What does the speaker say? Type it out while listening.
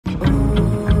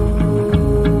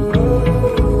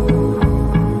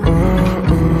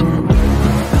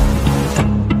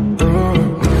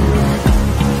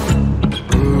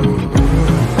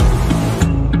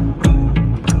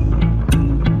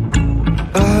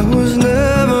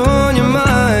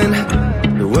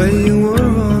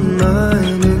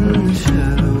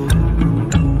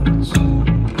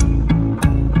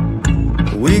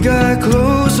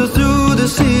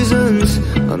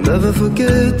never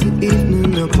forget the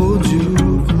evening I pulled you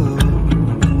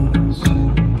close.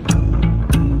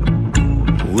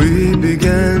 We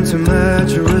began to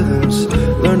match your rhythms,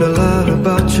 learned a lot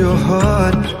about your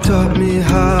heart, taught me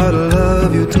how to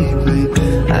love you deeply,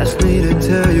 asked me to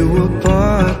tear you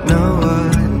apart. Now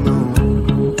I know,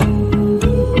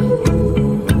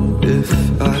 if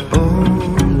I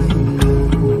only knew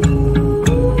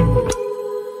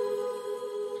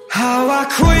how I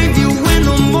crave you in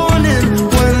the morning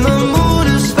when the moon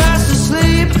is fast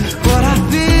asleep. But I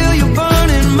feel you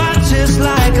burning my chest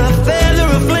like a feather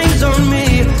of flames on me.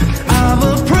 I'm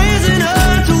a prisoner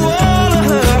to all of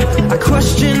her. I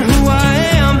question who I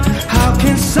am. How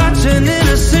can such an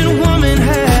innocent woman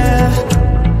have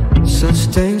such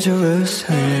dangerous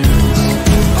hands?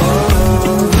 All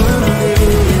over me,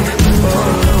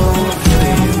 all over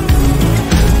you,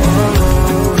 all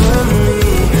over me,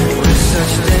 with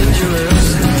such dangerous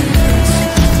hands.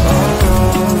 All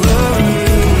over me,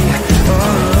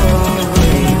 all over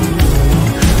you,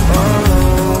 all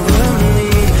over me,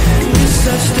 with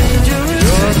such dangerous hands.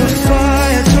 You're the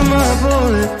fire to my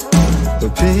bullet, the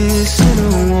peace in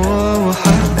a war,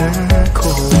 hot and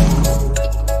cold.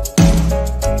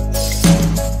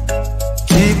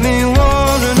 Keep me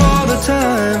wondering all the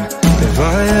time. If I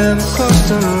ever cross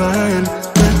the line,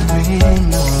 let me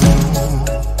know.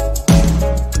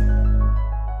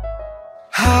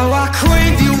 How I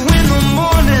crave you in the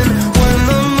morning when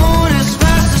the moon is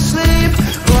fast asleep.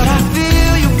 But I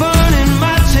feel you burning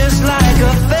my chest like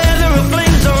a feather of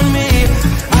flames on me.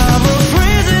 I'm a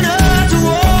prisoner to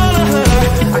all of her.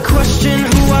 I question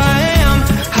who I am.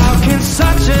 How can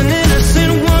such an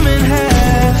innocent woman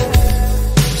have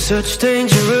such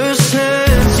dangerous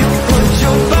hands? You put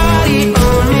your body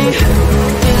on me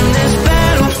in this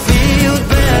battlefield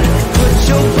bed. Put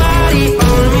your body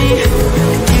on me,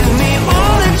 give me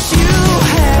all that you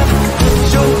have. Put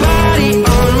your body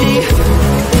on me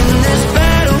in this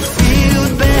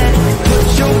battlefield bed. Put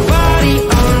your body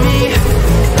on me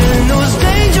in those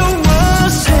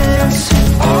dangerous hands.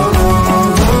 All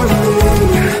over me,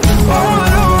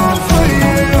 all over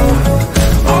you,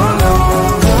 all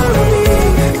over me,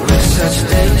 with such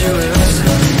dangerous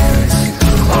hands.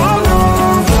 All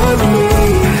over me,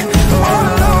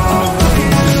 all over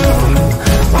you,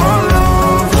 all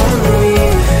over me,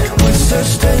 with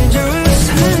such dangerous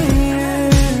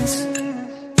hands.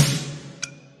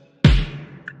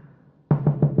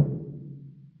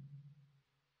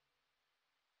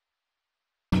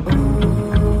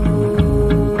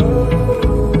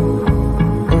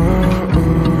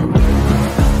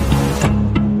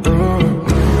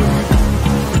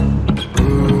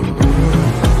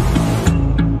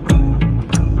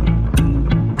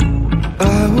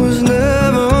 I was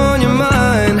never on your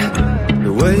mind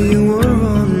the way you were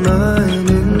on mine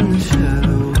in the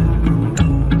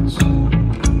shadows.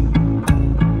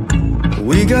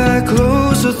 We got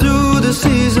closer through the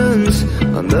seasons.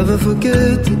 I'll never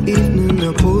forget the evening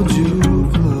I pulled you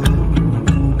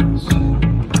close.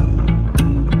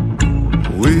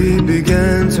 We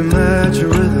began to match your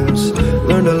rhythms,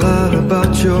 learned a lot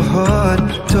about your heart,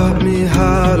 taught me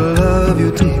how to love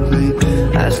you deeply,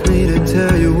 asked me to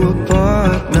tear you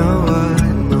apart. Now I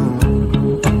know,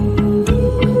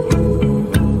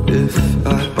 if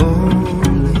I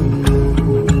only knew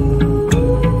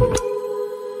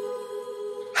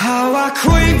how I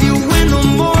crave you in the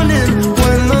morning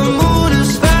when the moon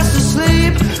is fast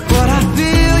asleep. But I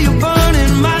feel you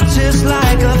burning my chest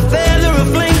like a feather of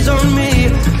flames on me.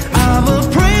 I'm a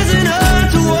prisoner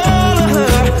to all of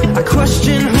her. I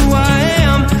question who I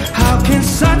am. How can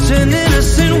such an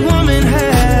innocent woman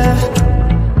have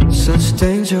such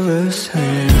dangerous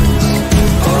hands?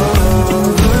 All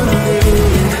over me,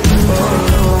 all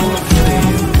over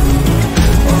you,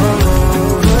 all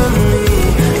over me,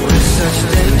 with such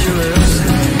dangerous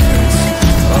hands.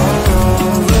 All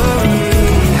over me,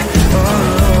 all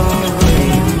over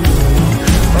you,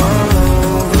 all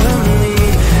over me,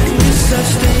 with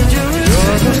such dangerous hands.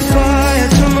 You're the fire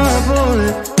to my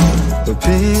bullet, the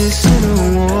peace in a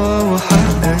war,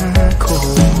 hot and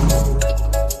cold.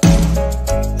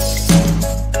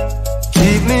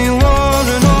 Keep me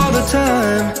wondering all the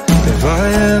time. If I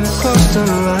ever cross the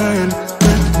line,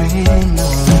 let me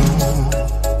know.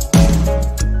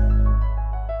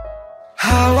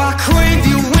 How I crave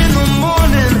you in the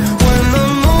morning when the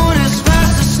moon is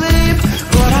fast asleep.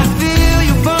 But I feel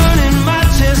you burning my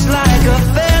chest like a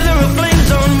feather of flames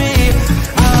on me.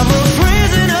 I'm a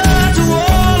prisoner to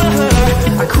all of her.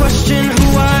 I question who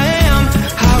I am.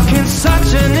 How can such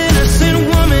an innocent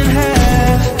woman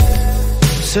have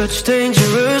such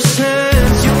dangerous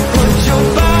hands? You put your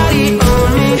body on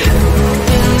me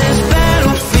in this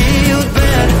battlefield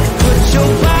bed.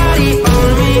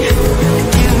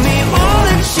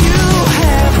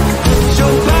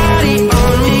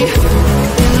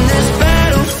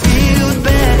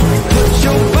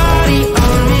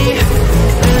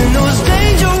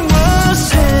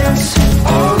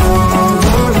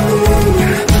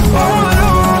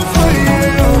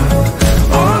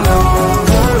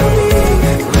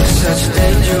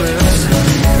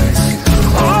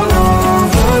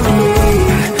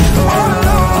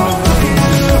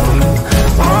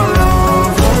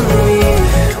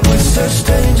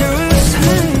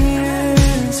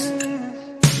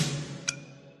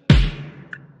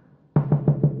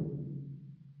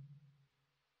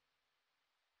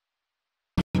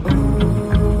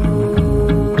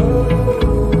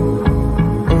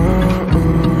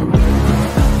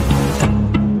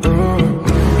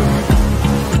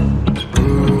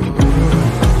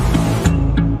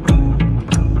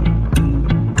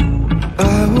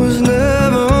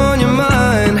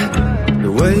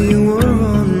 way you were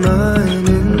all night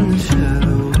in the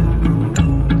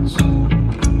shadows.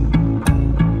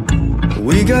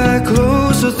 We got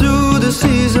closer through the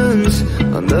seasons.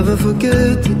 I'll never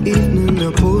forget the evening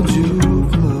I pulled you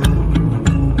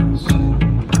close.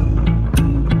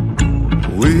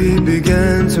 We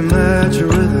began to match your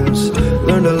rhythms,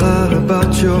 learned a lot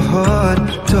about your heart,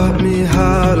 taught me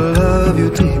how to love you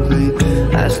deeply,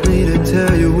 asked me to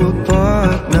tear you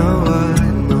apart. Now I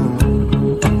know,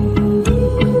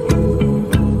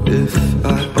 if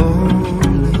I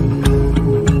only knew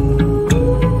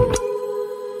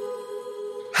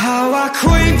how I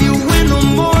crave you in the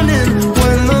morning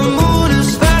when the moon is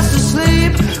fast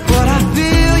asleep. But I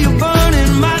feel you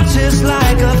burning my chest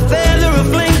like a feather of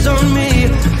flames on me.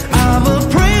 I'm a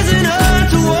prisoner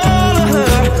to all of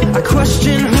her. I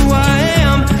question who I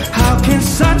am. How can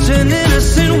such an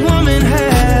innocent woman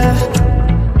have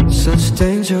such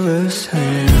dangerous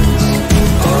hands?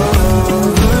 All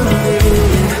over me,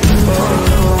 all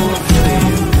over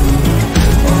you,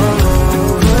 all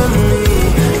over me,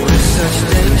 with such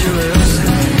dangerous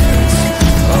hands.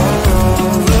 All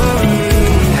over me,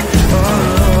 all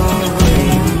over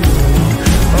you,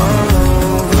 all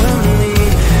over me,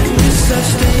 with such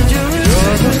dangerous hands.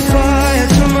 You're the fire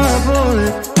to my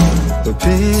bullet, the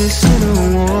peace in a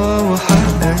war, we're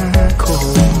hot and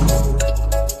cold.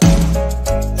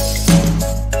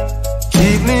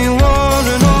 Keep me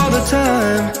wondering all the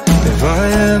time. If I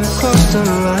ever cross the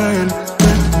line,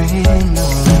 let me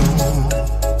know.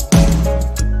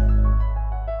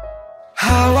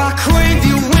 How I crave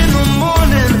you in the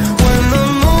morning when the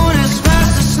moon is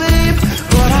fast asleep.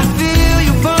 But I feel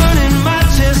you burning my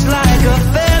chest like a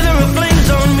feather of flames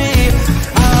on me.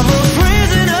 I'm a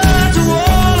prisoner to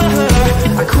all of her.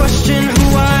 I question who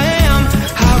I am.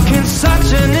 How can such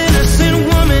an innocent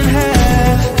woman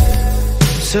have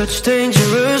such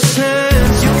dangerous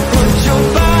hands? You put your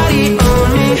body on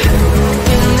me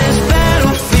in this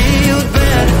battlefield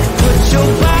bed. Put your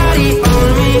body on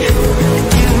me.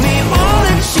 Give me all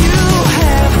that you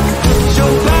have. Put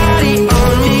your body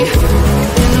on me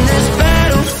in this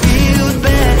battlefield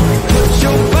bed. Put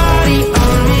your body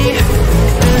on me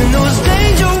in those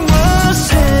dangerous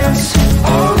hands.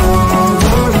 All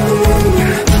over me,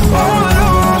 all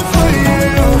over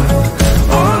you,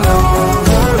 all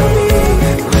over me,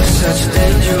 with such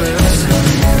dangerous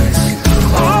hands.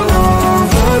 All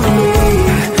over me,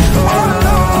 all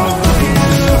over you,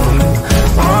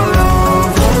 all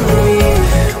over me,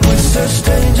 with such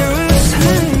dangerous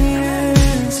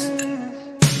hands.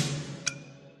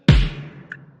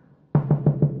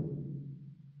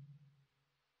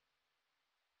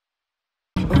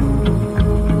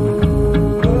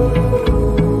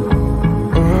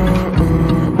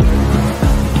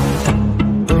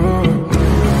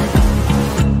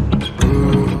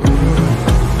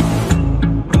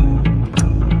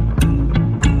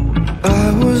 I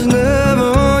was never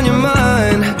on your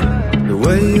mind, the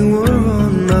way you were all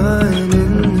night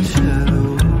in the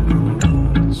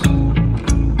shadows.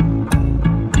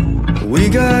 We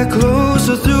got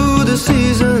closer through the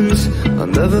seasons. I'll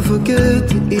never forget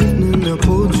the evening I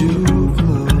pulled you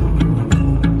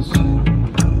close.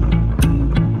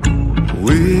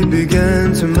 We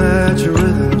began to match your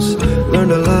rhythms,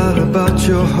 learned a lot about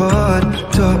your heart,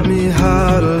 taught me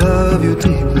how to love you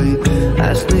deeply,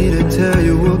 asked me to tear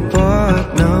you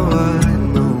apart. Now I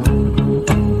know,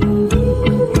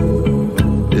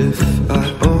 if I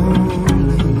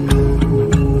only knew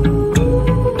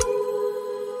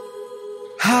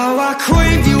how I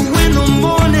crave you in the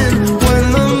morning when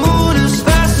the moon is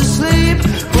fast asleep.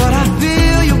 But I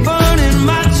feel you burning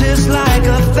my chest like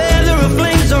a feather of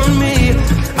flames on me.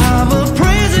 I'm a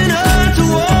prisoner to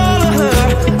all of her.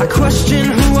 I question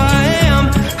who I am.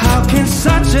 How can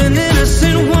such an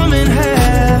innocent woman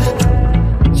have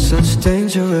such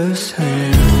dangerous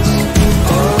hands?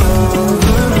 All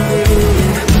over me,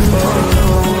 all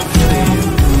over you,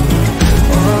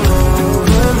 all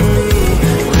over me,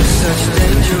 with such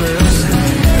dangerous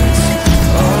hands.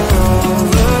 All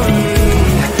over me,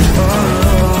 all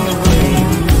over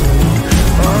you,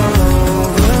 all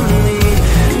over me,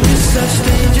 with such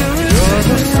dangerous hands. You're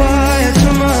the fire to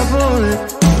my bullet,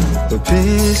 the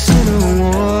peace in a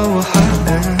war, we're hot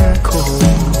and cold.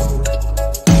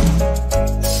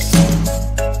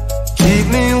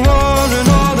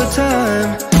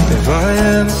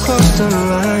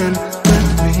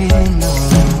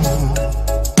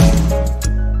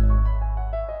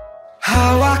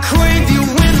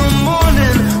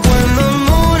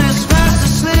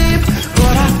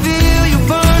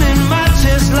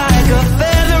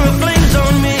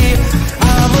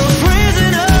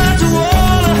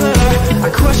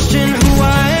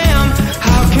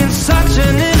 such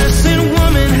an innocent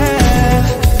woman have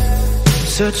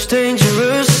such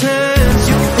dangerous hands?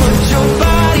 You put your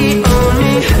body on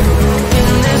me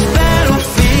in this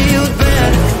battlefield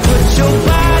bed. Put your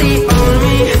body on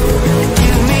me,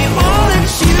 give me all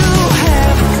that you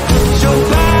have. Put your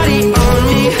body on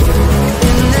me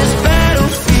in this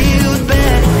battlefield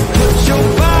bed. Put your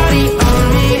body on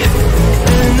me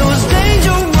in those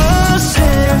dangerous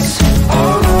hands.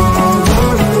 All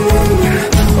over me,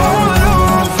 all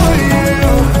over you,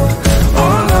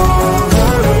 all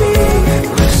over me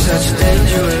with such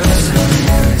dangerous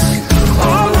hands.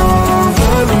 All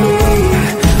over me,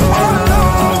 all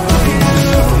over you,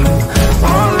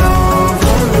 all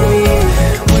over me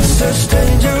with such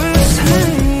dangerous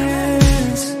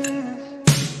hands.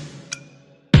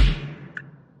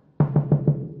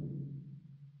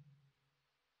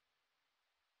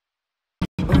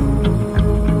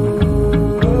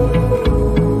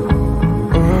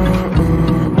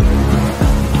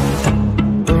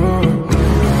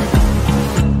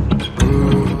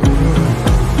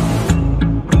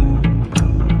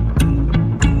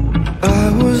 I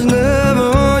was never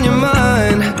on your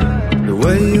mind the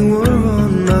way you were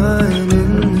on mine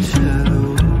in the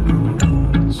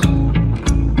shadows.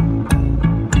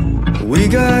 We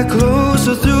got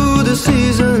closer through the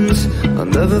seasons. I'll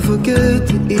never forget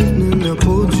the evening I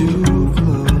pulled you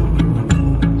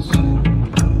close.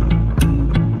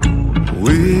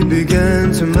 We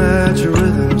began to match your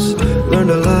rhythms,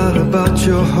 learned a lot about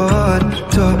your heart,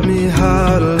 taught me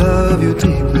how to love you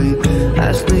deeply,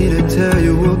 asked me to tear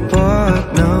you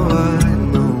apart. Now I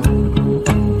know,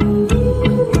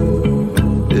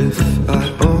 if I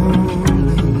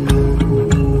only knew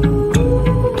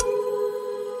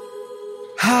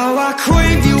how I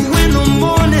crave you in the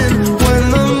morning when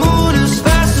the moon is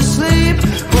fast asleep.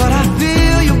 But I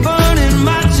feel you burning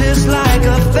my chest like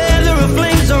a feather of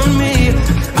flames on me.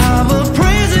 I'm a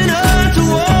prisoner to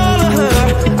all of her.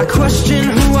 I question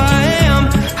who I am.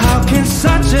 How can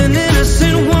such an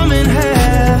innocent woman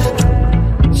have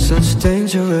such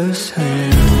dangerous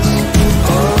hands?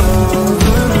 All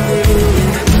over me,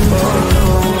 all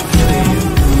over you,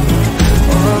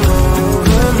 all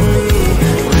over me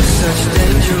with such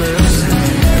dangerous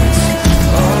hands.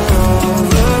 All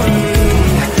over me,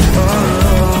 all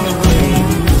over you,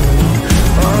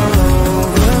 all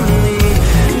over me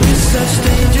with such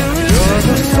dangerous hands. You're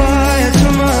the fire to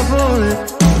my bullet,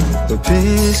 the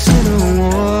peace in a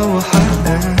war, hot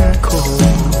and cold.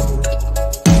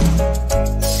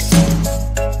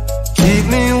 Keep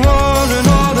me wondering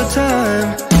all the time.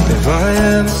 If I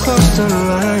ever cross the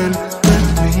line, let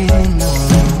me know.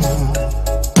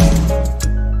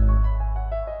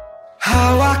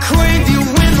 How I crave you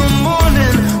in the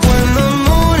morning when the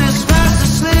moon is fast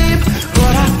asleep.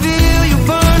 But I feel you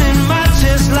burning my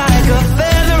chest like a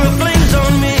feather of flames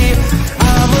on me.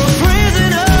 I'm a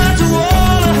prisoner to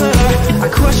all of her. I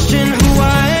question who I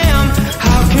am.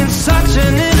 How can such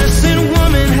an innocent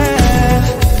woman have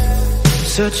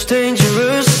such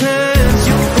dangerous hands?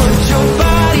 You put your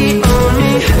body on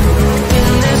me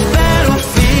in this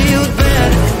battlefield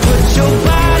bed. Put your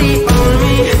body on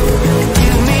me,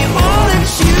 give me all that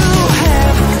you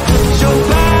have. Put your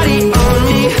body on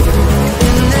me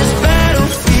in this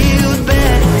battlefield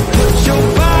bed. Put your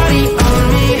body on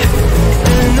me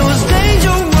in those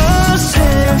dangerous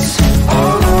hands.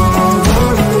 All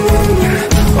over me,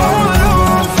 all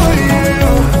over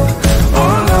you,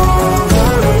 all over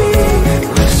me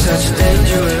with such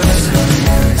dangerous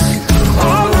hands.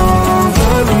 All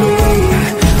over me,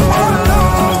 all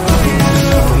over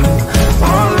you,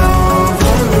 all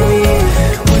over me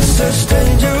with such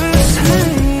dangerous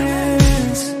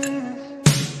hands.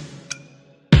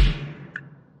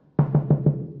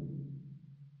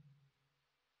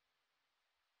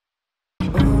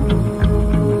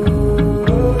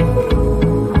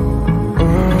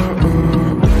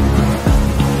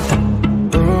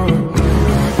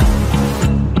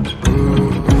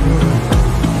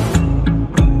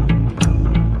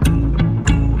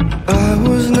 I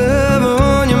was never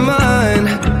on your mind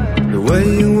the way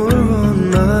you were on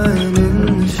mine in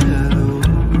the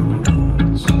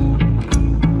shadows.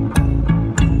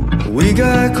 We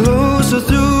got closer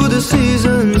through the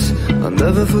seasons. I'll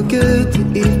never forget the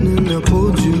evening I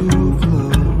pulled you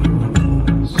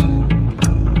close.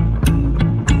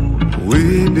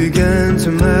 We began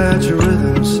to match your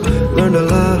rhythms, learned a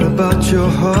lot about your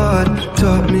heart,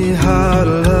 taught me how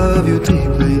to love you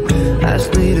deeply,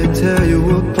 asked me to tear you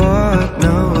apart.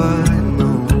 Now I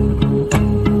know,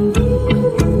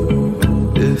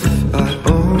 if I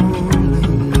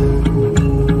only knew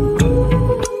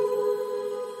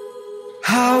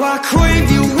how I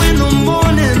crave you in the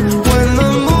morning when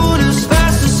the moon is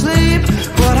fast asleep.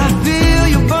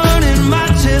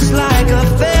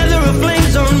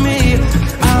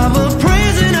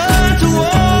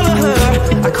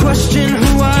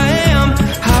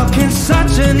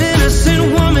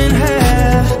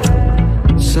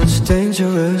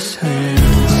 dangerous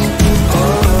hands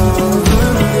all over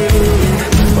me,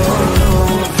 all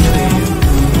over you,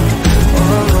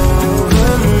 all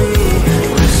over me,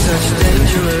 with such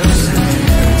dangerous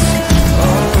hands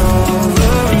all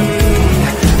over me,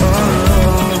 all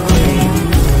over you,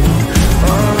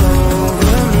 all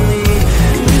over me,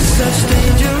 with such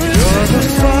dangerous hands. You're the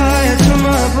fire to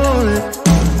my bullet,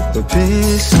 the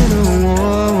peace in a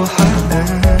war, we're hot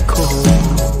and cold.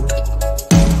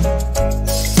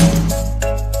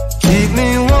 Keep me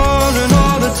wondering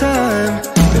all the time.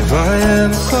 If I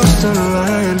ever cross the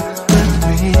line, let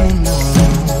me know.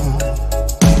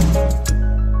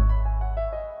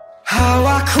 How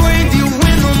I crave you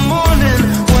in the morning,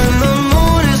 when the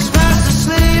moon is fast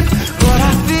asleep. But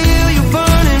I feel you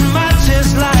burning my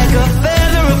chest like a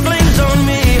feather of flames on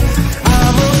me.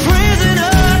 I'm a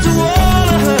prisoner to all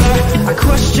of her. I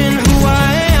question who I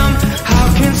am. How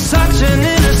can such an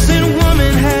innocent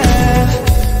woman have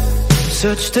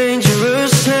such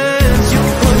dangerous hands? You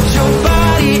put your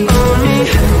body on me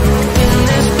in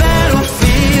this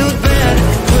battlefield bed.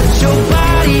 Put your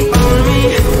body on me,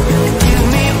 give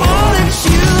me all that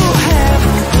you have.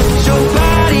 Put your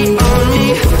body on me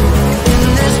in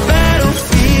this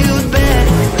battlefield bed.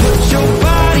 Put your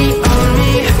body on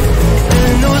me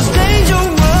and those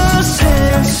dangerous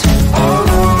hands all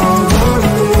over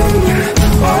me,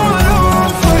 all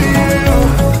over you,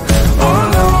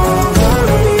 all over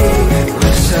me,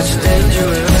 with such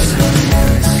dangerous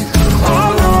hands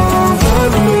all over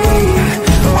me,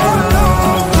 all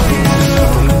over you,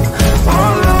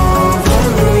 all over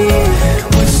me,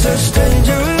 with such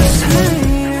dangerous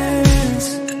hands.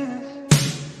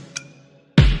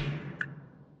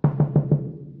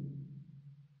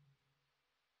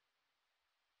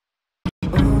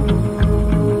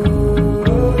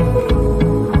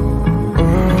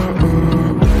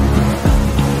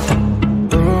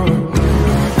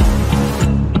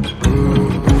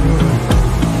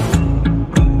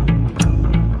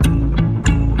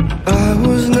 I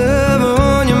was never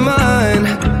on your mind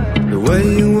the way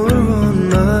you were on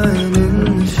mine in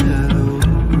the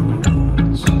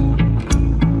shadows.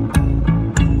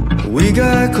 We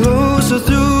got closer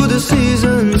through the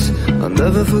seasons. I'll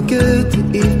never forget the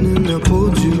evening I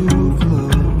pulled you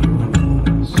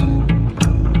close.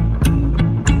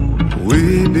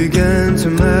 We began to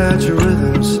match your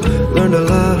rhythms, learned a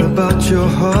lot about your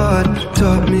heart,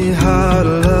 taught me how to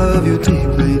love you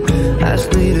deeply,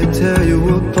 asked me to tear you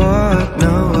apart.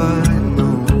 Now I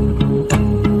know,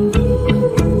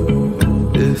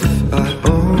 if I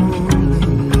only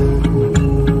knew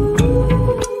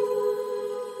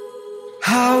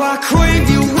how I crave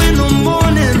you in the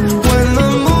morning, when the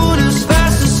moon is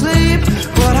fast asleep.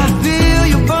 But I feel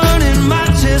you burning my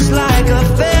chest like a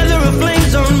feather of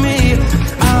flames on me.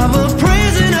 I'm a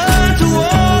prisoner to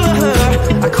all of her.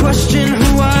 I question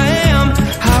who I am.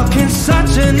 How can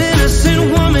such an innocent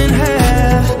woman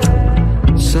have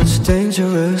such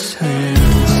dangerous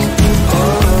hands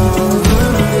all over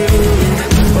me,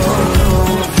 all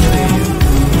over you,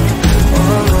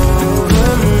 all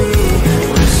over me,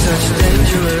 with such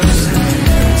dangerous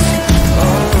hands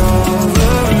all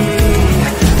over me,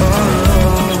 all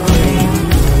over you,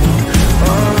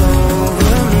 all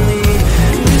over me,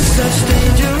 with such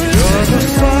dangerous hands. You're the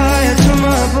fire to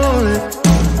my bullet,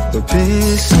 the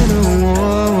peace in a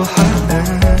war, we're hot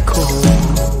and cold.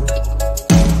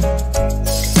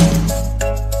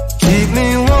 Keep me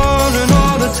wondering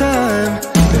all the time.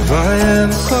 If I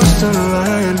ever cross the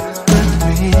line, let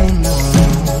me know.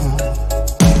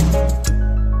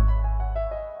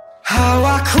 How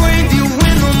I crave you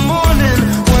in the morning,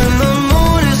 when the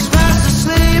moon is fast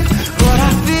asleep. But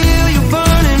I feel you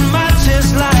burning my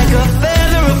chest like a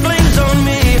feather of flames on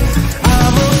me.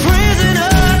 I'm a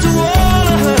prisoner to all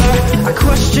of her. I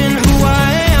question who I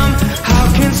am. How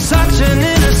can such an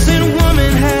innocent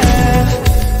woman have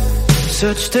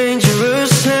such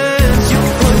dangerous hands? You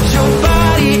put your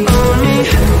body on me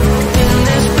in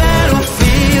this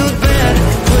battlefield bed.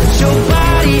 Put your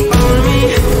body on me,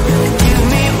 give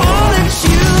me all that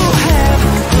you have.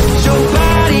 Put your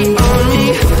body on me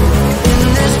in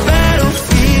this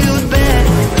battlefield bed.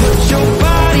 Put your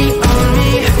body on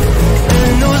me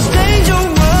and those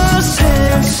dangerous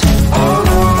hands all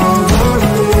over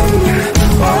me,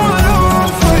 all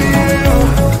over you,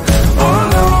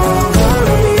 all over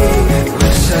me,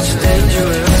 with such dangerous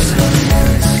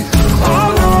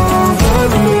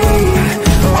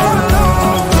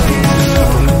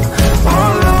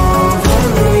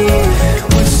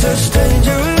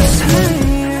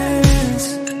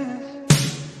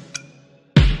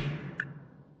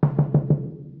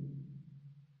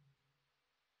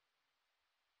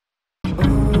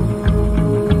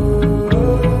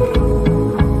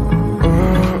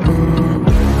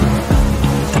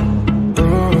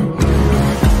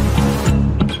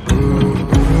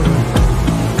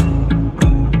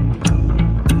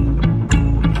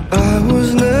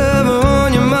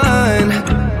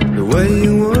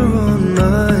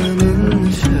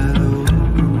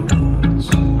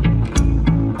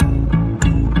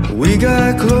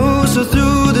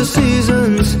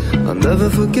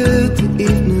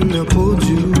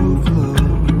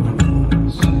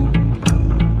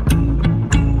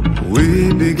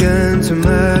began to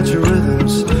match your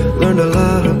rhythms. Learned a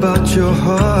lot about your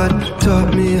heart.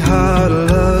 Taught me how to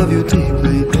love you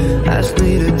deeply. Asked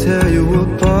me to tear you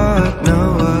apart.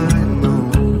 Now I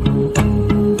know.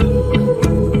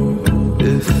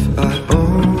 If I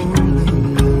only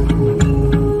knew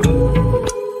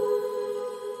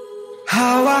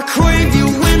how I crave you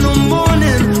in the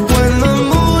morning when the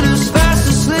moon is fast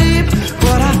asleep.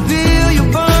 But I feel you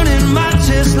burning my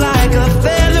chest like a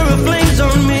feather of flames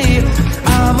on me.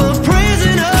 I'm a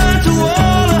prisoner to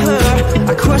all of her.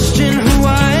 I question who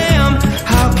I am.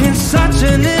 How can such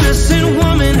an innocent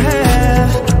woman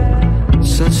have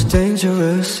such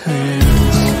dangerous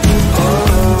hands? All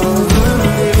over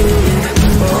me,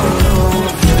 all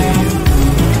over you,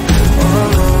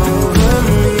 all over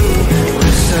me,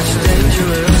 with such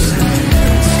dangerous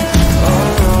hands.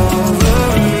 All over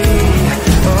me,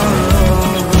 all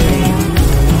over you,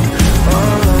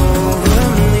 all over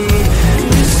me,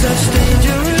 with such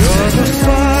dangerous hands. You're the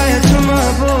fire to my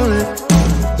bullet,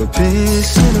 the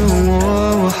peace in a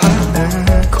war, hot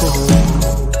and cold.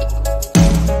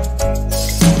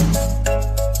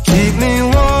 Keep me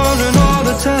wondering all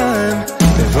the time.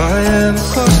 If I am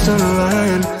crossed the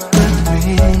line, let me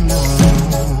know.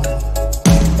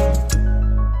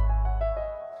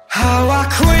 How I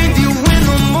crave you in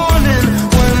the morning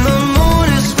when the moon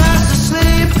is fast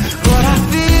asleep. But I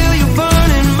feel you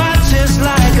burning my chest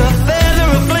like a feather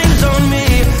of flames on me.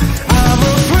 I'm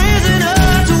a prisoner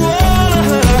to all of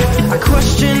her. I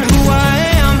question who I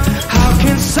am. How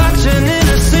can such an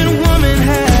innocent woman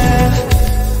have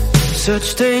such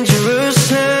dangerous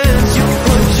hands? You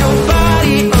put your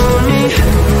body on me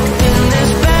in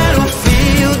this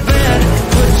battlefield bed.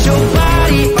 Put your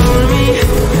body on me.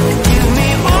 Give me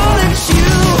all that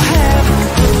you have.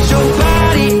 Put your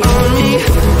body on me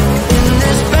in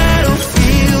this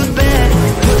battlefield bed.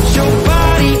 Put your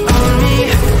body on me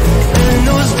in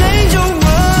those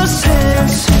dangerous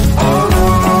hands. All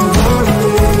over me,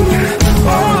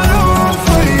 all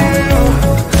over you,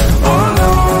 all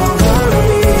over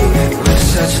me, with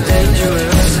such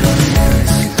dangerous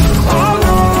hands. All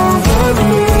over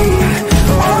me,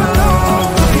 all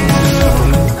over you,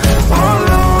 all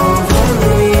over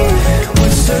me,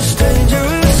 with such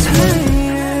dangerous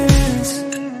hands.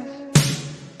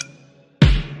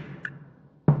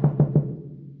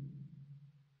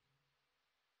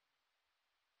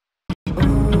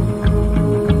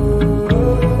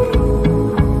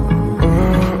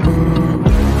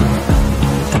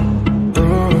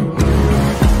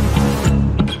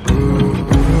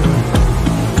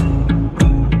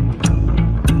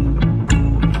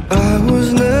 I was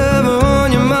never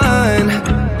on your mind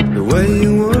the way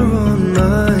you were on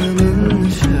mine in the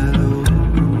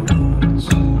shadows.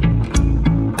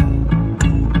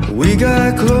 We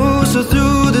got closer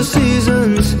through the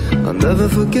seasons. I'll never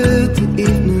forget the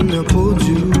evening I pulled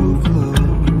you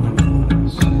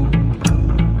close.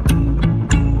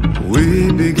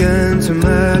 We began to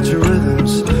match your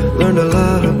rhythms. Learned a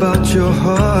lot about your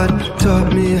heart.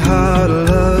 Taught me how to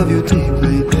love you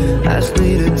deeply. Asked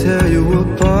me to tear you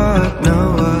apart.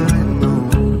 Now I know.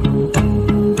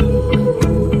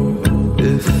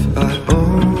 If I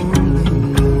only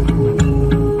knew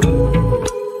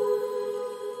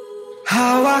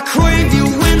how I crave you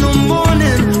in the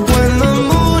morning when the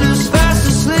moon is fast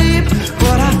asleep.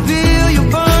 But I feel you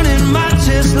burning my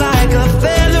chest like a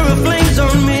feather of flames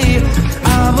on me.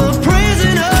 I'm a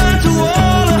prisoner to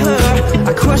all of her.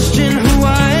 I question who I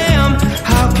am.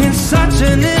 How can such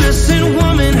an innocent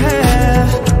woman have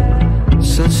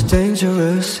such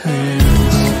dangerous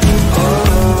hands? All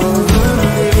over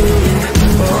me,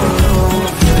 all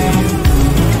over you,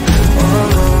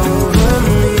 all over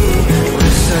me,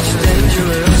 with such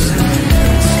dangerous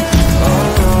hands.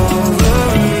 All over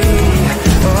me,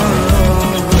 all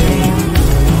over you,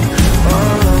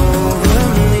 all over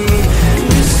me,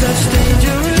 with such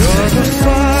dangerous hands. You're the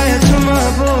fire to my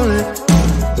bullet,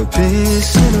 the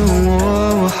peace in a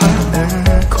war, hot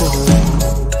and cold.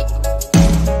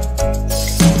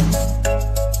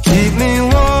 Keep me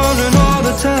wondering all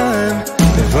the time.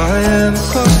 If I am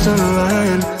crossed the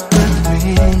line, let me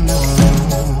know.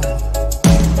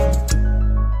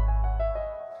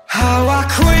 How I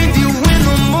crave you in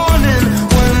the morning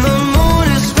when the moon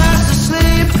is fast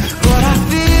asleep. But I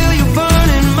feel you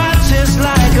burning my chest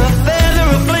like a feather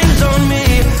of flames on me.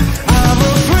 I'm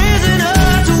a prisoner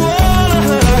to all of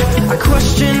her. I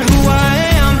question who I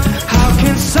am. How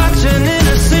can such an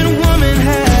innocent woman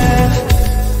have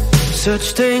such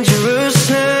dangerous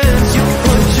hands? You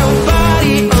put your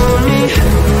body on me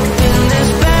in this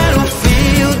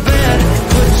battlefield bed.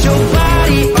 Put your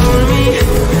body on me.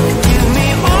 Give me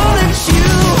all that you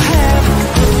have.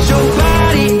 Put your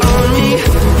body on me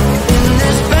in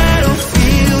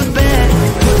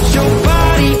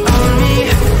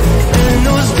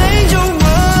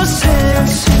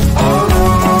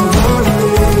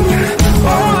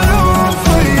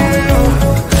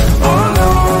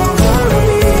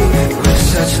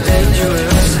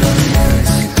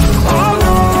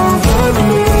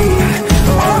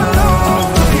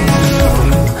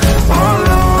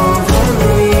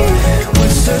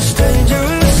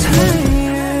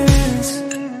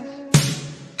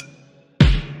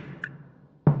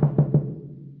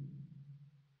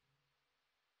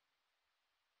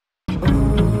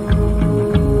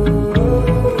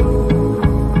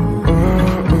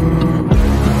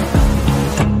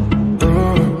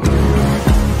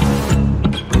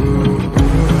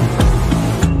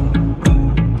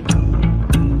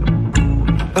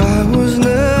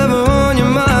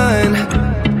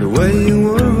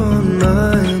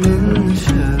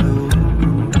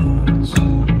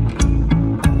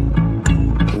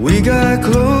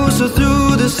closer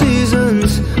through the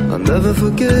seasons. I'll never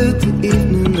forget the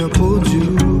evening I pulled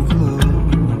you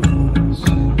close.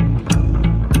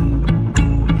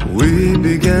 We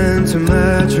began to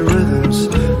match your rhythms,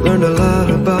 learned a lot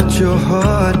about your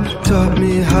heart, taught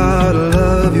me how to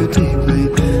love you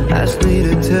deeply, asked me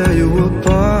to tear you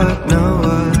apart. Now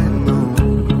I know,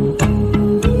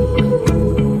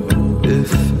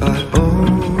 if I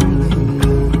only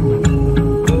knew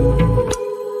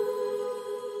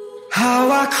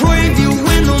how I crave you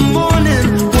in the morning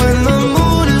when the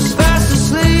moon is fast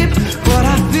asleep. But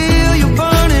I feel you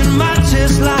burning my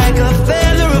chest like a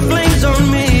feather of flames on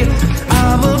me.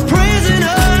 I'm a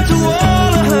prisoner to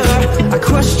all of her. I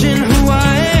question who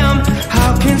I am.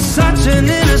 How can such an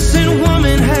innocent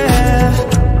woman have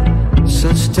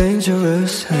such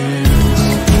dangerous hands?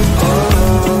 All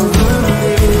over me,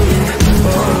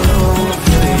 all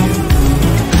over you,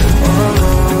 all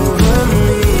over me,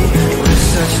 with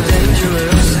such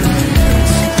dangerous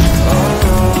hands. All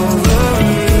over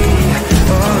me,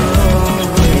 all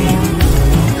over you,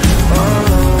 all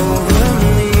over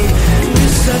me,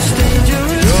 with such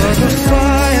dangerous hands. You're the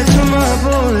fire to my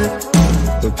bullet,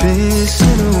 the peace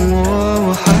in a war,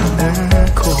 hot and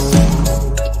cold.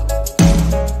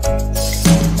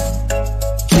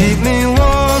 Keep me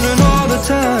wondering all the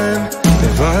time.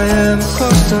 If I ever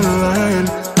cross the line,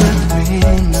 let me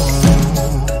know.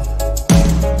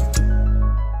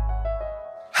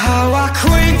 How I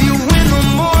crave you in the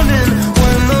morning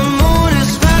when the moon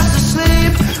is fast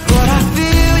asleep. But I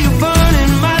feel you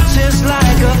burning my chest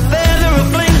like a feather of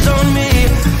flames on me.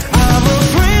 I'm a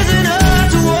prisoner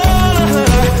to all of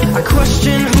her. I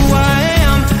question who I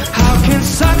am. How can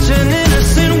such an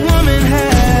innocent woman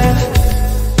have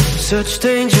such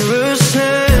dangerous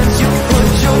hands? You put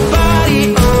your body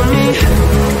on me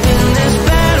in this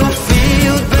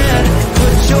battlefield bed.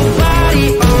 Put your body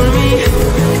on me,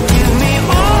 give me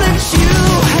all that you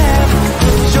have.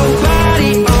 Put your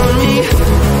body on me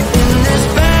in this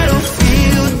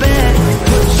battlefield bed.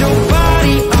 Put your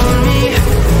body on me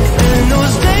and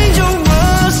those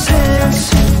dangerous hands.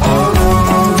 All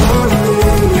over me,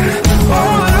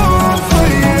 all over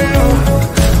you,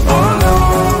 all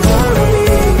over me,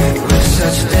 with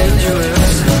such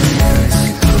dangerous hands.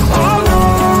 All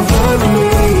over me,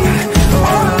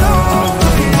 all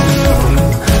over you,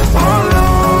 all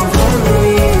over me,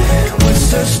 with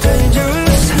such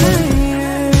dangerous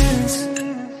hands.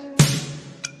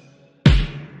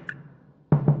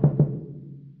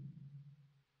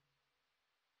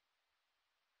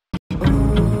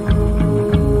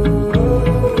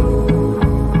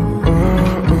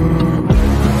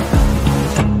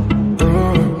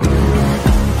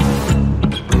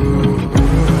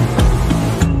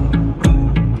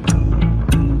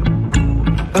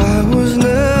 I was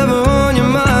never on your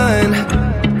mind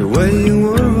the way you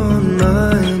were on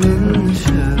mine in the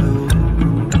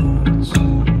shadows.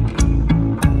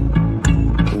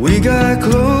 We got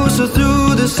closer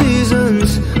through the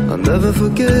seasons. I'll never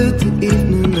forget the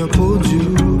evening I pulled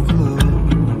you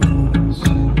close.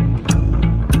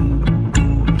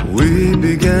 We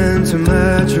began to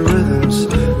match your rhythms,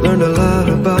 learned a lot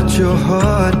about your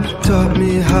heart, taught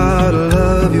me how to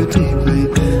love you deeply,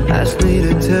 asked me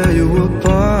to tear you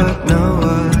apart. Now I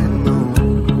know,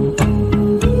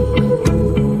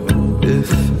 if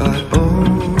I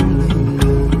only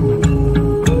knew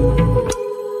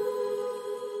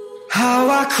how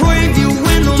I crave you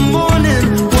in the morning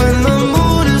when the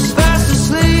moon is fast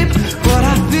asleep. But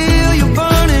I feel you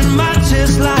burning my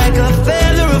chest like a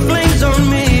feather of flames on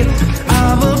me.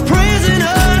 I'm a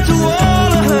prisoner to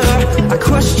all of her. I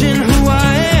question who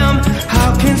I am. How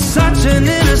can such an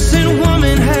innocent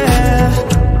woman have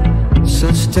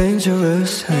such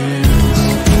dangerous hands?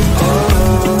 All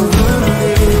over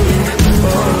me,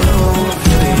 all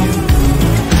over you,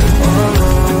 all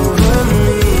over me,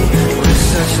 with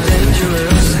such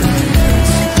dangerous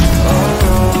hands. All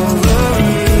over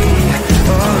me,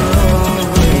 all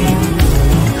over you,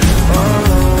 all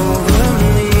over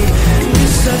me,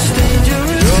 with such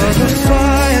dangerous hands. You're the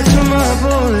fire to my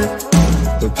bullet,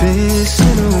 the peace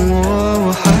in a war,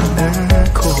 hot and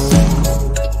cold.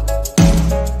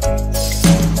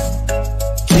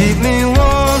 Keep me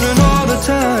wondering all the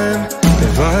time.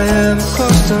 If I ever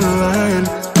cross the line,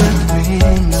 let me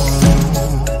know.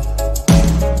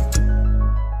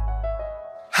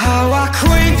 How I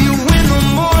crave you in the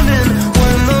morning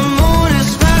when the moon is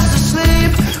fast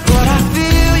asleep. But I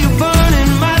feel you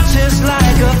burning my chest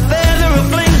like a feather of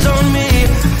flames on me.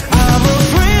 I'm a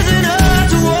prisoner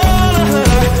to all of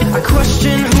her. I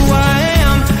question who I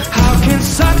am. How can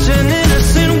such an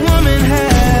innocent woman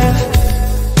have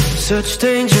such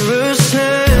dangerous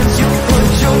hands? You put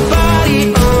your body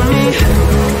on me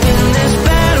in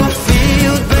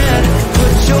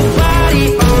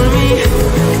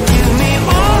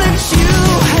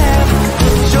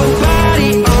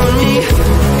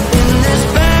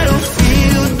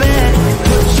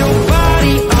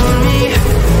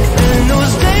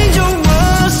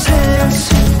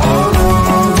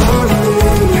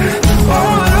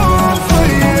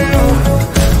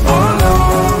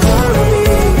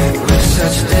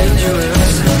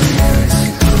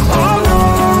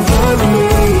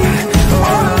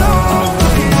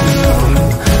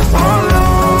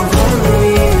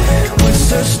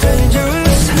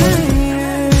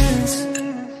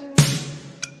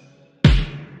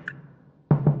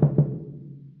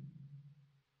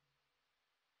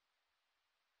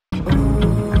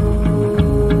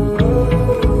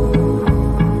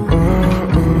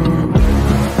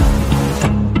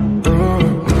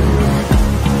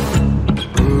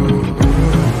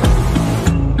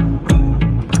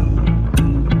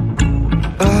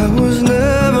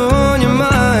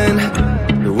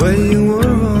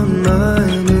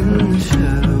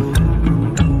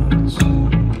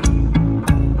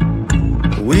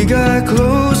We got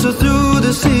closer through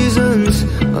the seasons.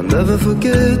 I'll never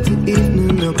forget the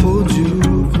evening I pulled you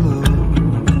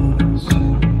close.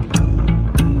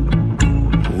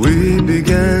 We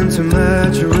began to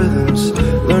match your rhythms.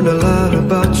 Learned a lot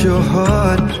about your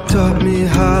heart. Taught me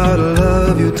how to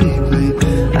love you deeply.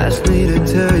 Asked me to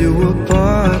tear you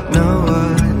apart. Now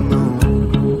I know.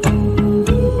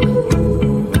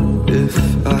 If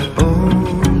I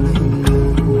only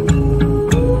knew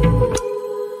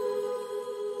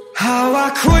how I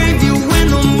crave you in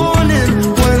the morning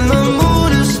when the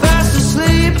moon is fast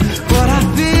asleep. But I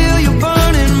feel you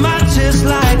burning my chest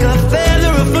like a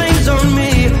feather of flames on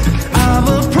me. I'm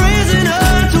a prisoner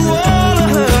to all of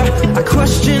her. I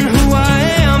question who I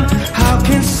am. How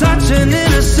can such an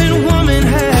innocent woman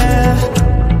have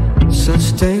such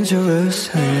dangerous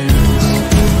hands?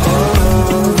 All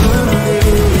over me,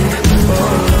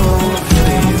 all over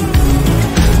you,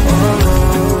 all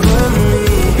over me,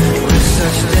 with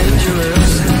such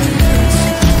dangerous hands.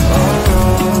 All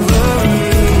over me,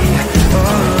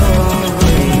 all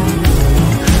over you,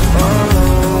 all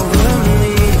over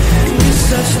me, with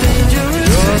such dangerous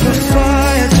hands. You're the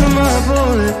fire to my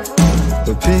bullet,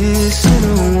 the peace in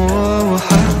a war,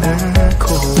 hot and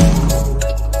cold.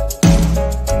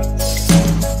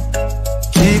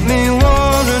 Keep me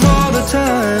wondering all the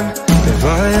time. If I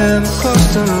ever cross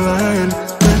the line,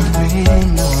 let me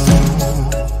know.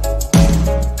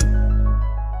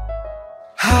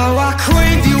 How I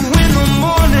crave you in the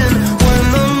morning when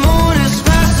the moon is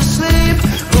fast asleep.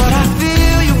 But I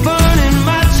feel you burning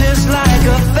my chest like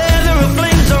a feather of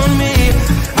flames on me.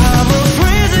 I'm a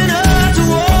prisoner to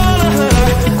all of her.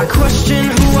 I question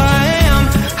who I am.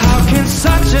 How can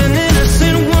such an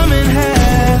innocent woman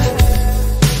have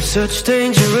such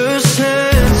dangerous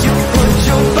hands? You put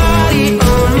your body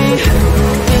on me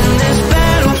in this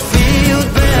battlefield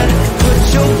bed. Put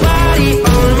your body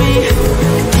on me.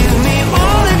 Give me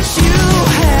all that you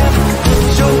have. Put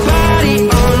your body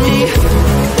on me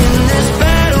in this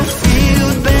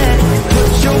battlefield bed.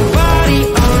 Put your body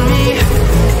on me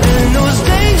in those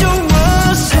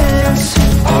dangerous hands.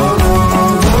 All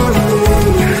over me,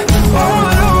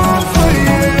 all over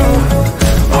you,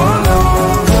 all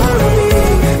over me,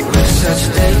 with such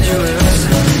dangerous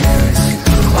hands.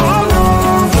 All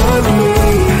over me,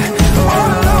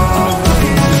 all over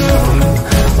you,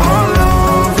 all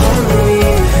over me,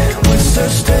 with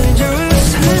such dangerous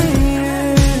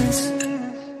hands.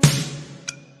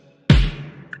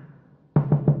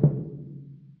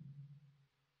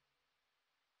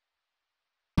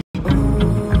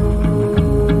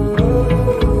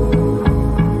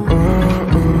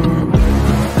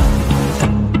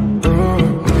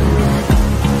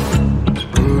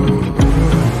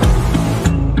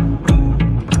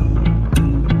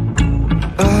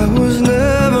 I was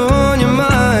never on your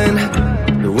mind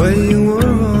the way you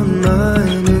were on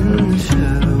mine in the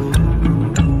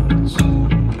shadows.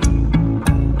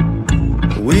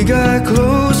 We got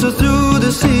closer through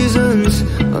the seasons.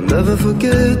 I'll never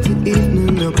forget the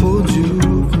evening I pulled you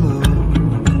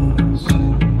close.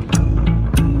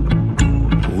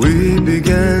 We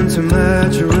began to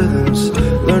match your rhythms.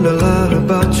 Learned a lot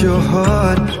about your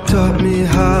heart. Taught me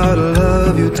how to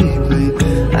love you deeply.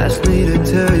 Asked me to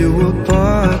tear you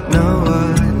apart. Now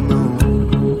I know.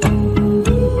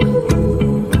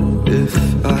 If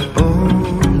I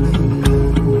only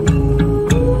knew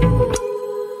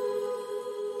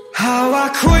how I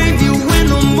crave you in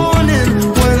the morning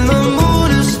when the moon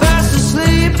is fast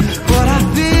asleep. But I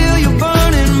feel you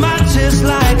burning my chest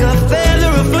like a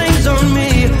feather of flames on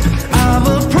me. I'm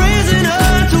a prisoner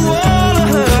to all of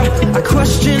her. I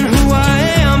question who I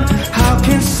am. How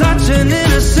can such an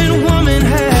innocent woman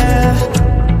have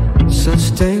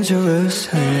such dangerous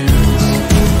hands?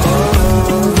 All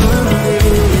over me,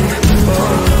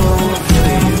 all over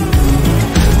you,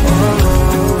 all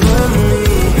over me,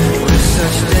 with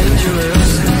such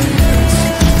dangerous hands.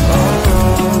 All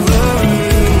over me,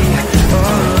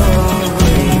 all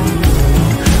over you,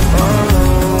 all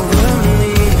over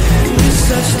me, with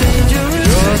such dangerous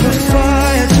hands. You're the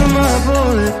fire to my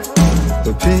bullet,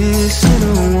 the peace in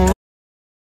a war.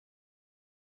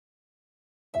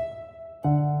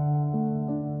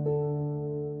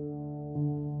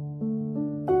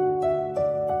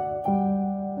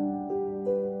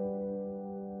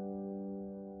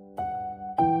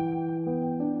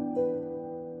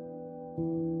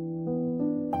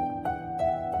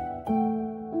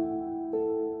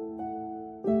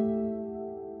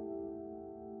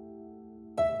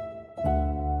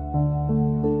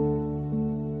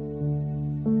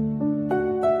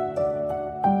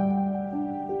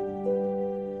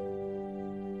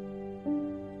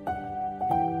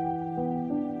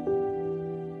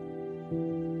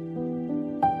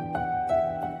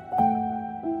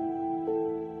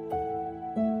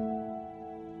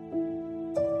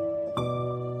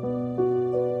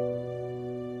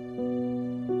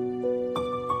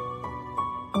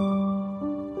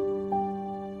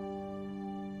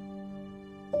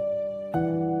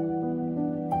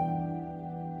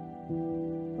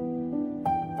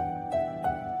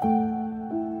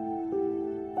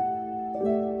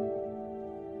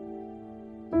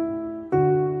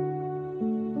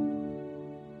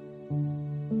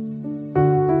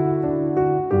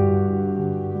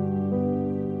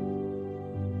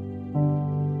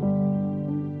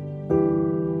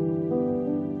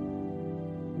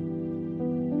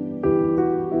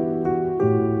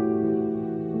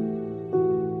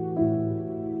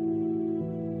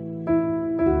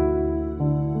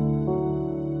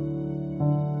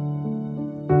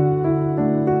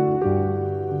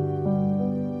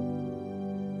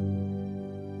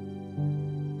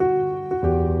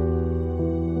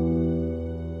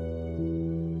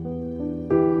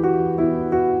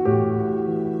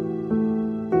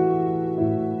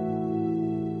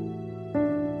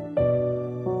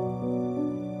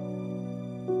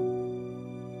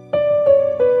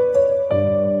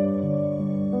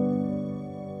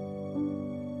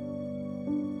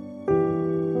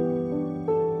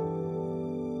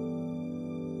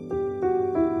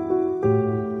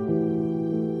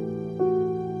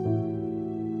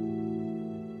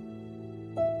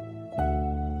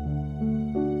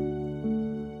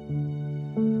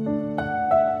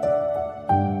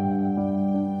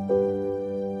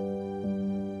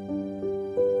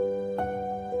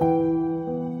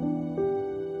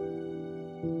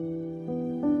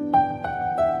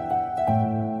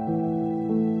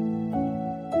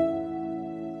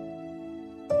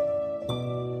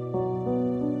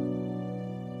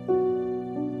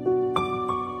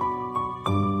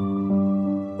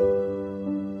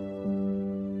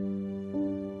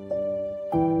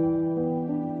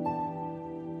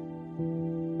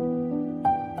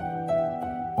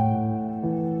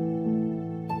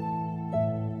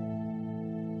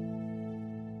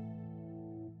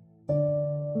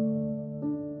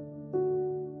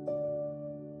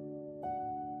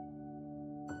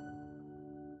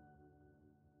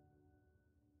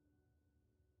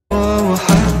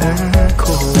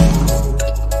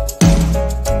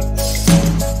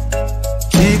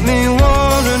 Keep me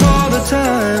wondering all the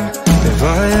time. If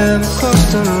I ever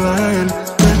crossed the line,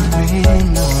 let me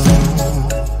know.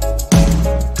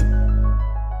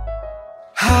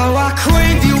 How I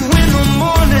crave you in the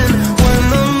morning when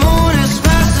the moon is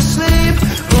fast asleep.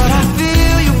 But I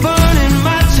feel you burning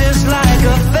my chest like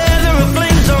a feather of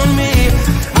flames on me.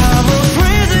 I'm a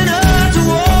prisoner to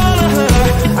all of her.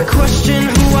 I question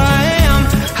who I am.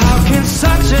 How can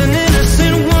such an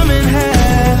innocent woman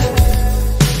have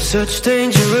such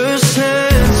dangerous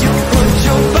hands? You put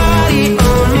your body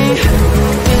on me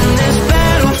in this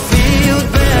battlefield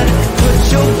bed. Put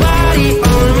your body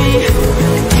on me.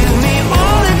 Give me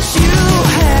all that you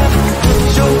have. Put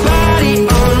your body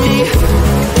on me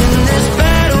in this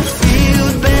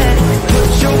battlefield bed.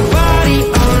 Put your body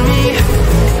on me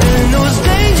in those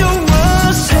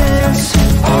dangerous hands.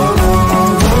 All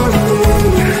over me,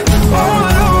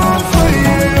 all over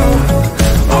you,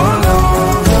 all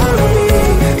over me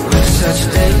with such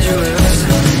dangerous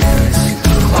hands.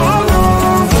 All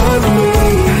over me,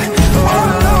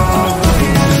 all over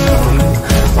you,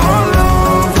 all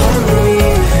over me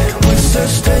with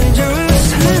such dangerous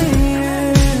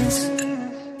hands.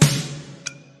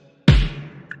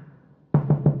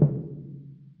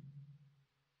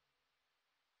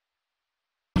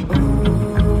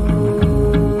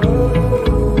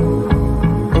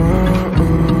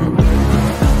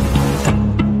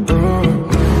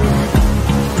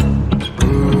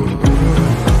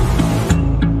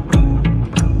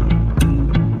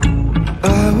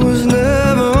 I was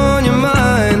never on your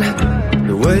mind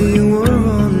the way you were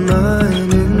on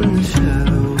mine in the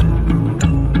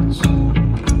shadows.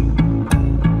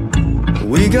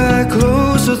 We got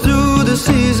closer through the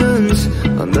seasons.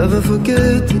 I'll never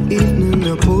forget the evening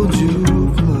I pulled you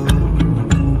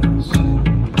close.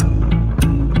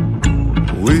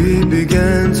 We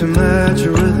began to match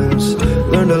your rhythms.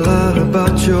 Learned a lot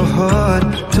about your heart.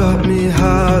 Taught me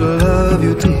how to love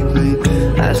you deeply.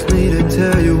 Asked me to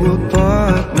tear you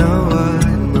apart. Now I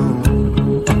know.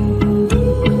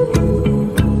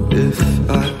 If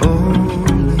I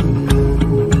only knew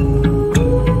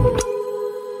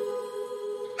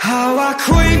how I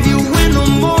crave you in the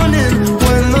morning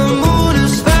when the moon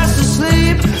is fast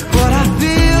asleep. But I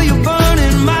feel you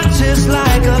burning my chest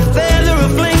like a feather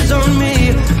of flames on me.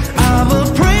 I'm a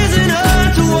prisoner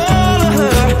to all of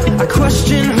her. I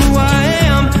question who I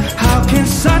am. How can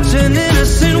such an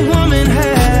innocent woman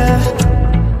have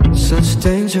such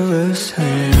dangerous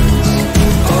hands?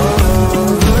 All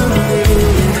over me,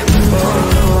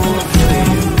 all over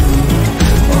you,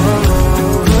 all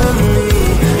over me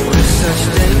with such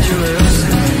dangerous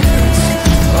hands.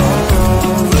 All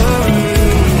over me,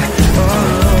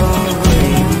 all over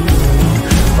you,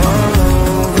 all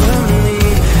over me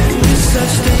with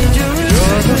such dangerous hands.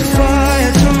 You're the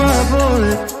fire to my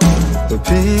bullet, the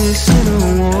peace in a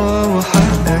war,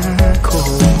 hot and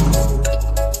cold.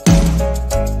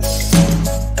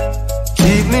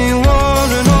 Keep me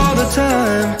wondering all the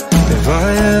time. If I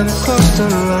ever crossed the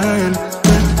line,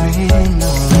 let me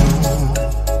know.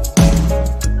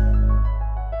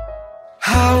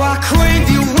 How I crave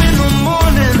you in the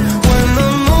morning when the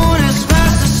moon is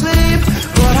fast asleep.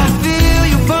 But I feel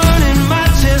you burning my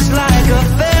chest like a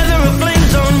feather of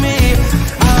flames on me.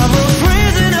 I'm a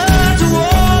prisoner to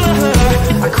all of her.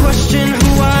 I question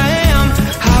who I am.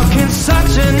 How can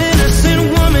such an innocent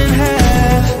woman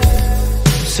have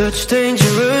such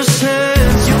dangerous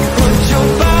hands? You put your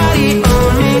body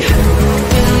on me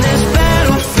in this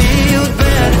battlefield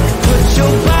bed. Put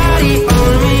your body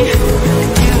on me.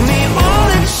 Give me all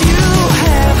that you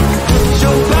have. Put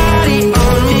your body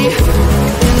on me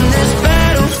in this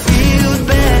battlefield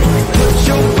bed. Put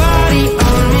your body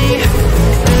on me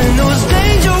in those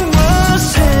dangerous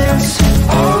hands.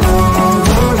 All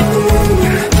over me,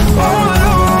 all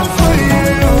over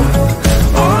you,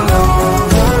 all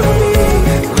over me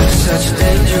with such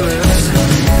dangerous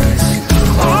hands.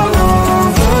 All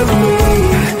over me,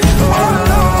 all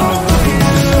over you,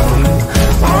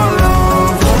 all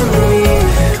over me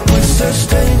with such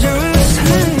dangerous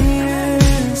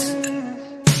hands.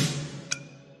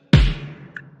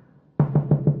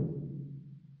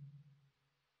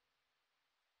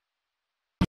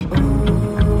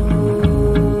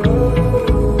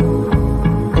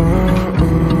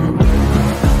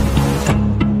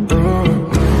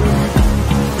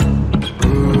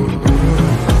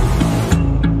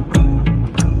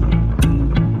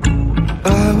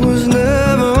 I was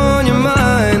never on your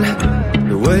mind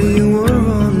the way you were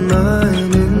on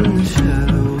mine in the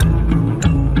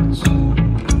shadows.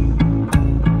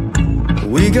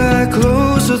 We got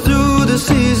closer through the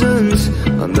seasons.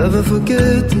 I'll never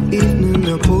forget the evening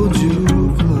I pulled you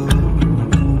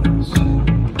close.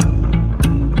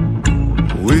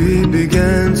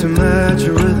 began to match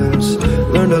your rhythms.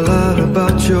 Learned a lot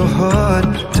about your heart.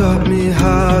 Taught me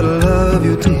how to love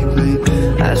you deeply.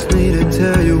 Asked me to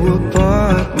tear you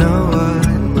apart. Now I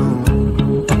know.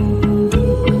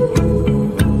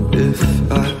 If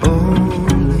I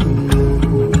only knew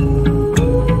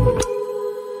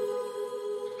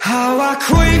how I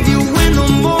crave you in the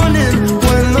morning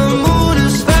when the moon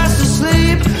is fast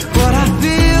asleep. But I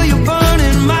feel you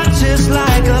burning my chest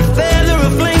like a feather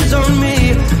of flames on me.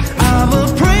 I'm a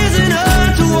prisoner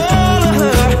to all of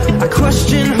her. I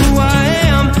question who I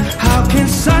am. How can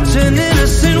such an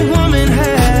innocent woman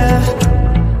have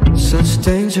such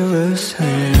dangerous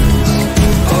hands?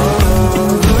 All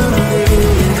over me,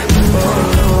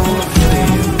 all over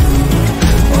you,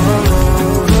 all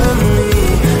over me,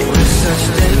 with such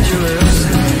dangerous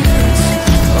hands.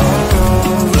 All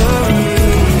over me,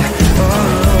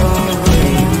 all over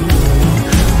you,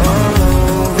 all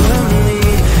over me,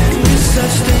 with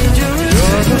such dangerous hands.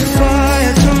 You're the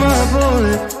fire to my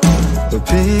bullet, the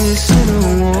peace in a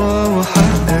war,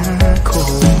 hot and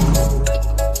cold.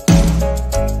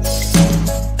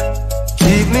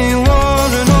 Keep me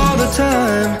wondering all the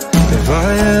time. If I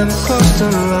ever cross the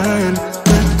line,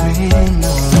 let me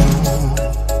know.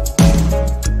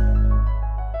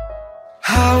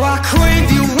 How I crave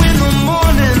you in the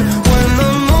morning when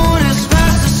the moon is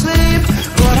fast asleep.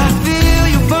 But I feel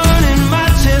you burning my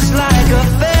chest like a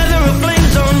feather of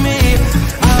flames on me.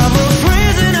 I'm a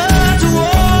prisoner to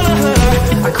all of her.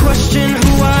 I question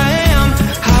who I am.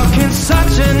 How can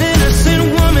such an innocent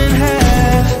woman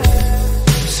have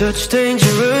such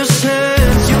dangerous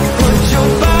hands? You put your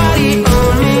body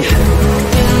on me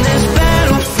in this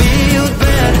battlefield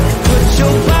bed. Put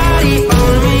your body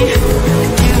on me.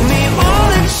 Give me all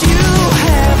that you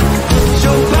have. Put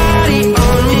your body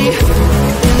on me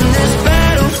in this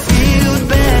battlefield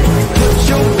bed. Put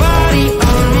your body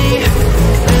on me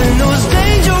and those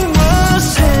dangerous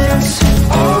hands.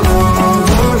 All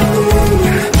over me,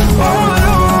 all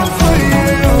over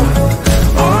you,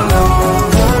 all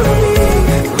over me,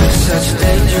 with such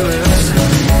dangerous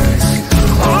hands.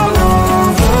 All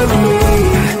over me,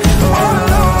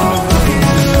 all over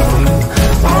you,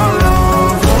 all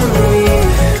over me,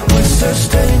 with such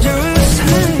dangerous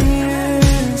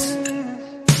hands.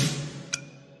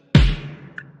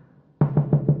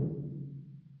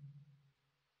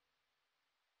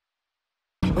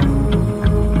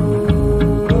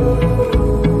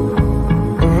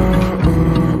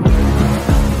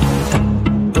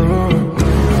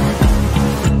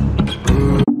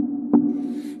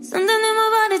 Something in my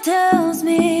body tells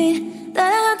me that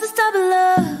I have to stop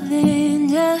loving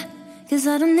ya. 'Cause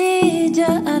I don't need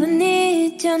ya, I don't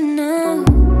need ya now.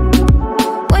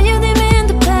 When you leave me in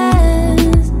the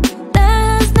past,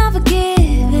 that's not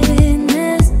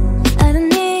forgiveness. I don't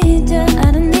need ya, I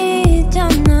don't need ya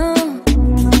now.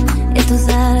 Y tú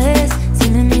sabes, si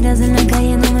me miras en la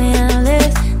calle no me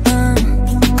hables, no.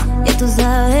 Y tú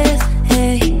sabes,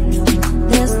 hey,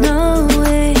 there's no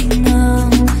way, no.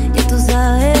 Y tú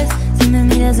sabes, si me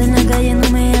miras en la calle no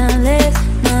me hables,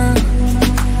 no.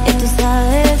 Y tú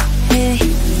sabes, hey,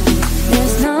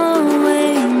 there's no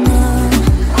way, no.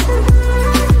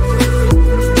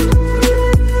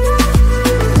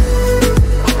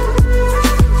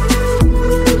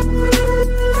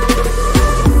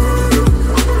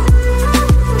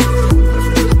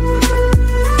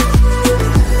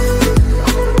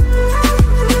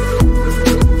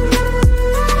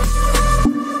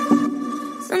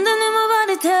 Something in my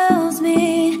body tells me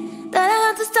that I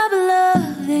have to stop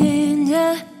loving ya.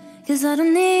 'Cause I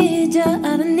don't need ya,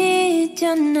 I don't need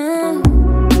ya now.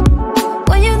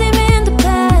 When you leave me in the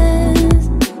past,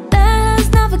 that's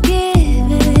not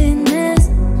forgiveness.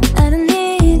 I don't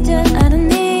need ya, I don't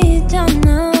need ya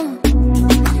now.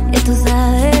 Y tú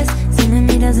sabes, si me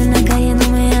miras en la calle no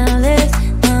me hables,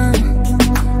 no.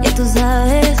 Y tú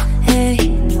sabes, hey,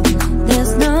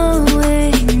 there's no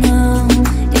way, no.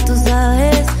 Y tú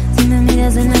sabes, si me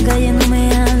miras en la calle no me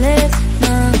hables,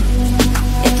 no.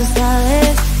 Y tú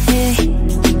sabes, hey,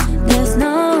 there's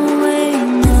no way,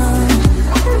 no.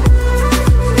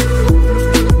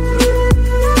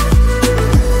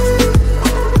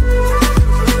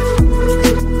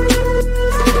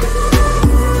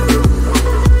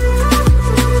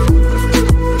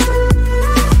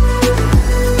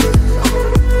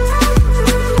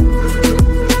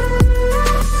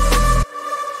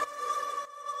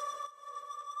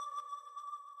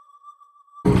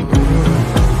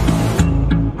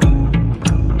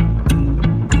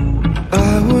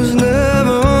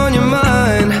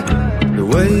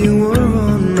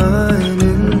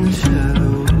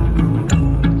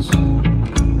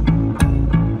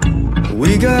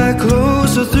 got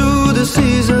closer through the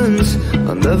seasons.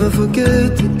 I'll never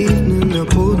forget the evening I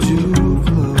pulled you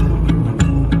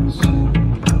close.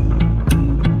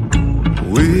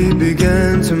 We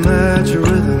began to match your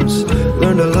rhythms,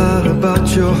 learned a lot about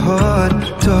your heart,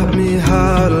 taught me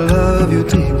how to love you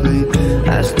deeply,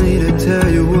 asked me to tear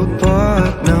you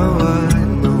apart. Now I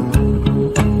know,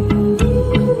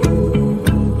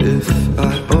 if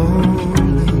I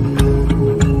only knew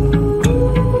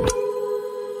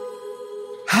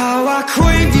how I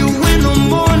crave you in the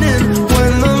morning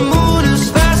when the moon is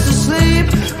fast asleep.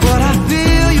 But I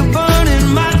feel you burning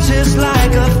my chest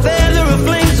like a feather of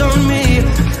flames on me.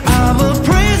 I'm a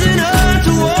prisoner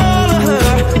to all of her.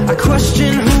 I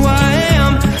question who I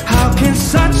am. How can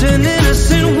such an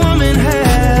innocent woman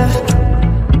have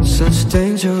such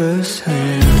dangerous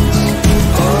hands?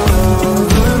 All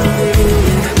over me,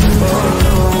 all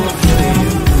over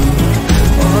you,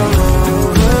 all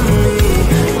over me,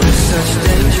 with such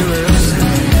dangerous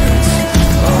hands.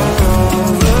 All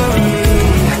over me,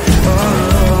 all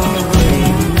over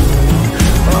you,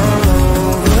 all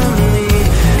over me,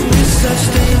 with such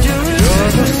dangerous hands.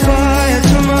 You're the fire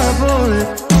to my bullet,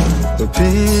 the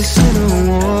peace in a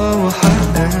war, hot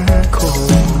and cold.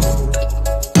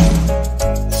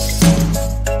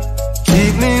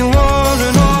 Keep me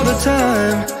wondering all the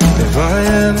time. If I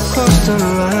am crossed the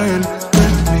line,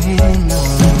 let me know.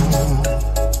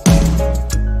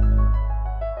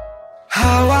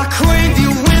 How I crave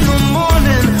you in the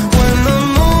morning when the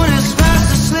moon is fast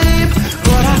asleep.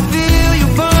 But I feel you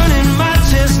burning my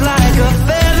chest like a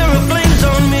feather of flames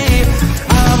on me.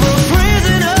 I'm a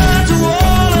prisoner to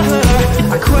all of her.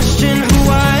 I question who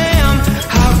I am.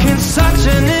 How can such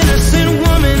an innocent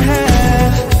woman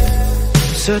have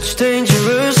such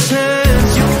dangerous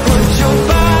hands? You put your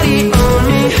body on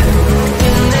me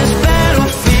in this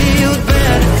battlefield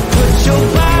bed. Put your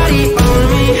body on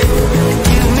me,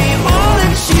 give me all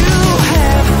that you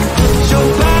have. Put your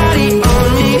body on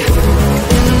me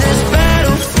in this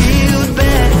battlefield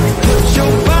bed. Put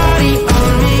your body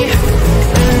on me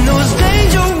and those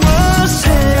dangerous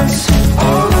hands.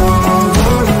 All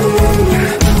over me,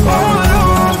 all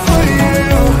over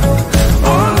you,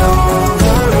 all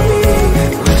over me,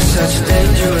 with such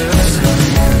dangerous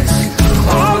hands.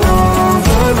 All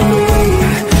over me,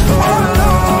 all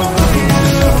over you,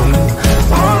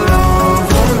 all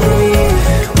over me,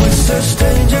 with such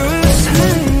dangerous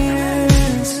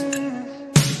hands.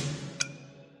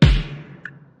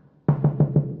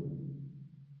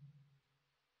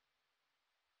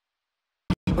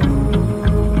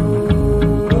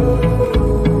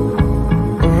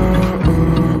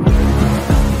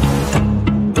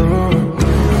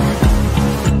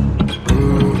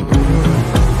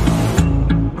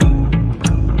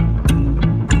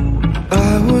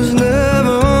 I was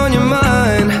never on your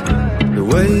mind the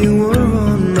way you were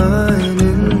on mine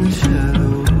in the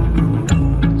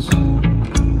shadows.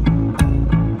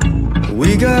 We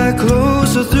got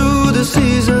closer through the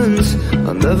seasons.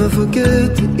 I'll never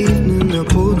forget the evening I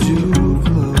pulled you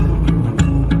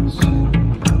close.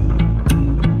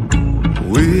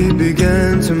 We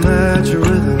began to match your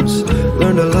rhythms,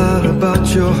 learned a lot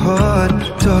about your heart,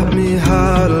 taught me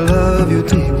how to love you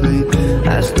deeply,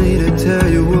 asked me to tear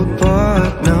you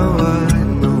apart. Now I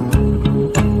know,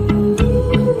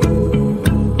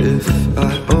 if I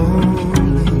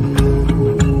only knew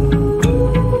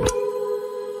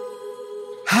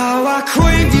how I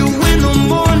crave you in the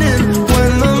morning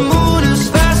when the moon is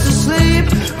fast asleep.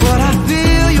 But I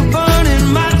feel you burning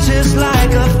my chest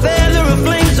like a feather of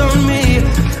flames on me.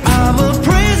 I'm a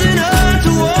prisoner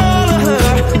to all of her.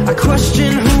 I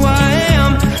question who I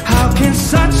am. How can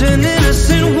such an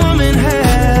innocent woman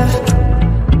have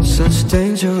such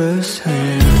dangerous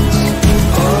hands?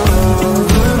 All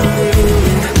over me,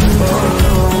 all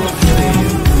over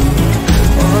you,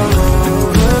 all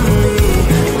over me,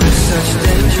 with such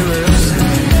dangerous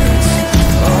hands.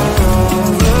 All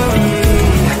over me,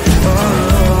 all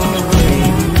over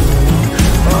you,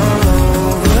 all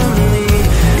over me,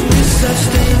 with such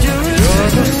dangerous hands.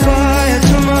 You're the fire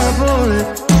to my bullet,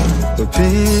 the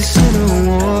peace in a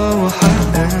war, hot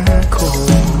and cold.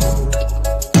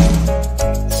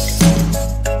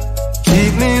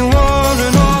 Keep me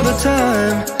wondering all the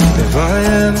time. If I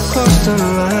am crossed the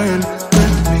line,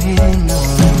 let me know.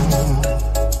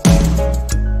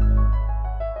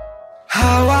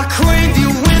 How I crave you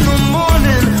in the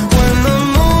morning when the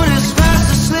moon is fast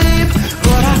asleep.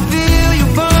 But I feel you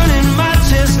burning my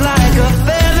chest like a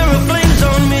feather of flames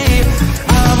on me.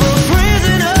 I'm a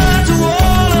prisoner to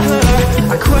all of her.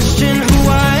 I question who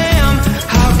I am.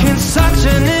 How can such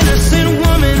an innocent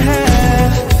woman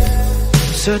have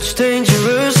such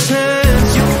dangerous hands?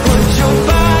 You put your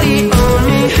body on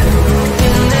me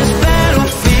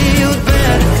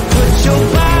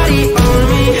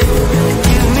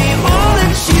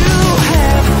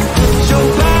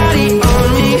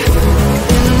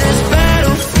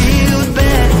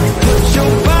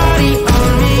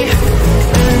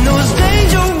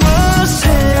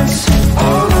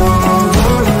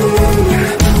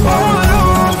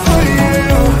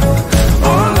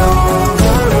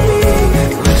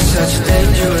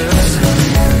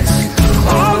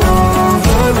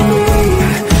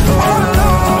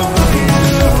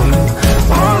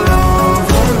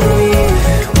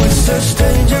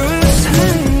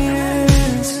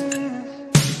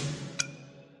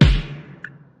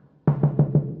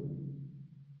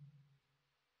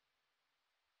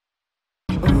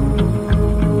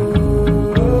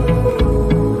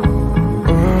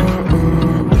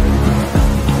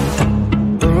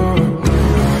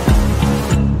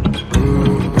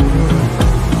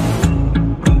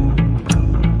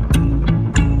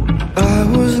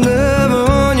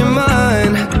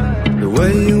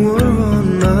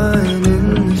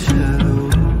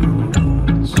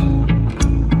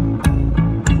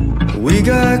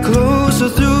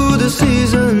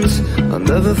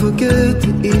never forget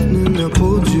the evening I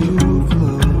pulled you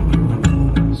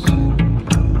close.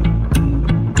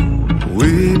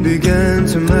 We began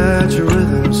to match your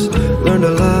rhythms, learned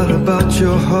a lot about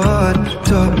your heart,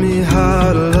 taught me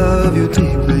how to love you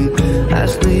deeply,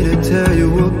 asked me to tear you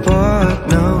apart.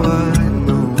 Now I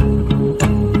know,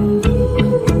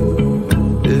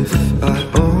 if I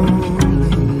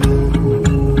only knew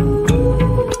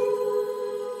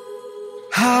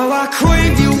how I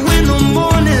crave you in the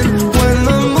morning when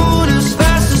the moon is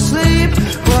fast asleep.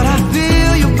 But I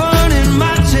feel you burning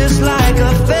my chest like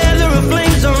a feather of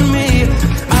flames on me.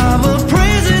 I'm a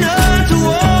prisoner to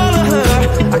all of her.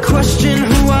 I question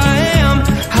who I am.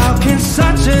 How can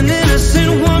such an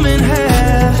innocent woman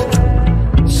have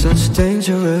such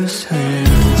dangerous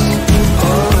hands?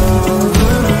 All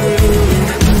over me,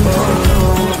 all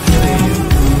over you,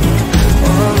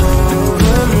 all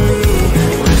over me,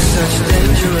 with such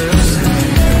dangerous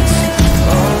hands.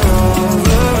 All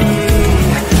over me,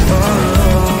 all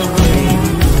over you,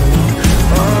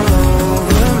 all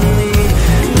over me,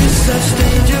 with such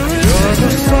dangerous hands. You're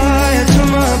the fire to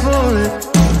my bullet,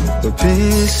 the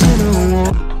peace in the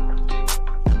war.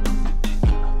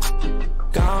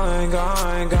 Going,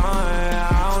 going, going,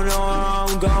 I don't know where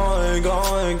I'm going,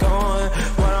 going, going,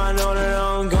 but I know that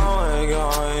I'm going,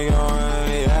 going,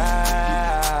 going, yeah,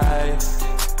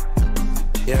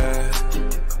 yeah.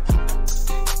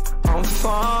 I'm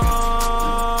falling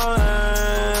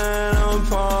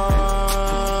apart,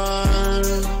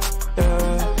 yeah.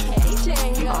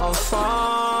 I'm falling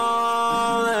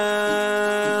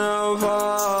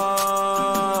apart,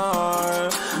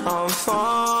 I'm falling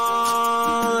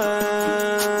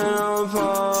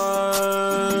apart,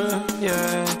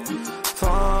 yeah.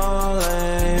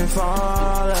 Falling,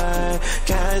 falling,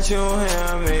 can't you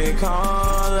hear me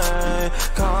calling,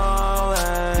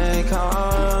 calling,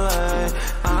 calling?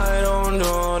 I don't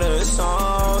do this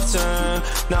often.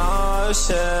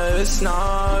 Nauseous,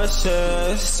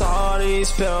 nauseous, all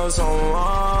these pills I'm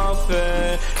off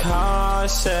it.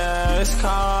 Cautious,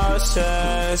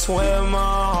 cautious, with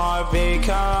my heartbeat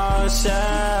cautious,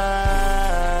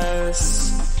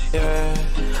 yeah.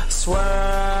 Swear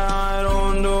I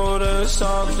don't do this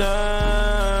often.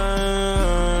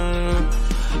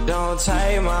 Don't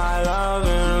take my love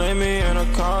and leave me in a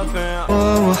coffin.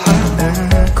 Oh, hot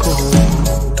and cold,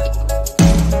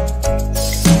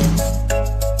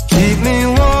 keep me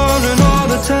wondering all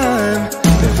the time.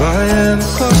 If I ever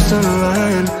cross the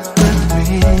line, let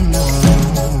me know.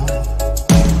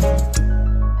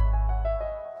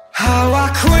 How I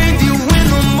crave you in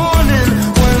the morning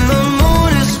when the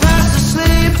moon is fast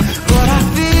asleep. But I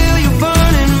feel you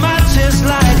burning my chest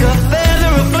like a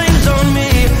feather of flames on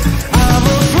me. I'm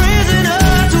a prisoner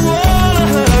to all of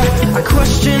her. I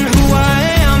question who I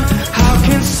am. How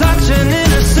can such an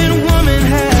innocent woman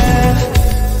have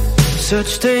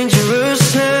such dangerous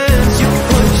hands? You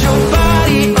put your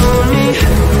body on me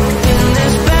in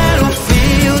this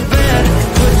battlefield bed.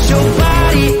 Put your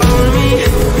body on me,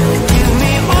 give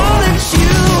me all that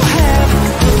you have.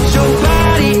 Put your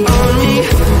body on me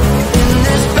in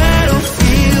this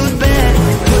battlefield bed.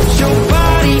 Put your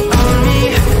body on me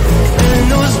in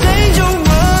those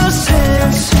dangerous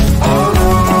hands. All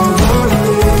over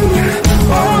me,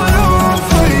 all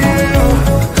over you,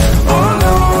 all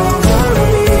over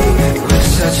me, with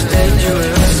such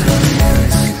dangerous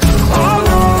hands. All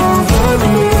over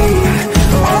me,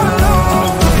 all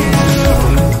over you,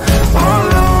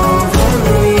 all over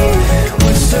me,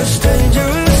 with such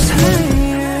dangerous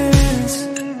hands.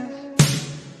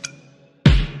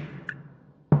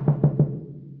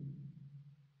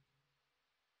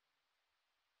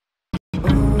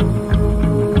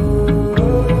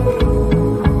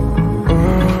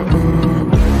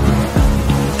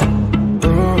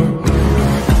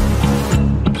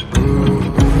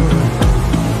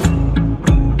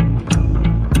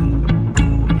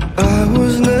 I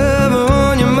was never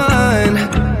on your mind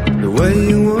the way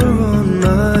you were on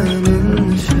mine in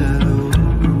the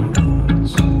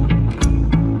shadows.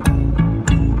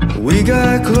 We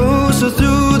got closer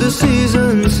through the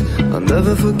seasons. I'll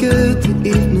never forget the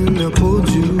evening I pulled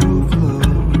you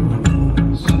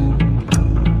close.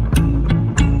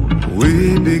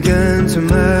 We began to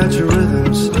match your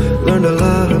rhythms, learned a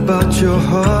lot about your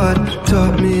heart,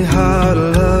 taught me how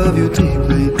to love you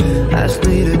deeply, asked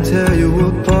me to tear you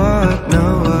apart.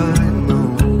 Now I know,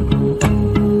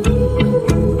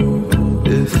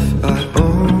 if I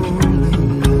only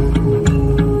knew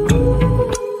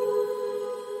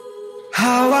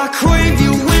how I crave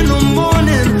you in the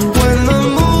morning when the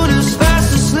moon is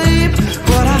fast asleep.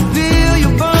 But I feel you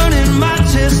burning my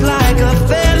chest like a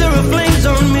feather of flames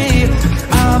on me.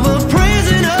 I'm a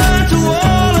prisoner to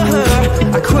all of her.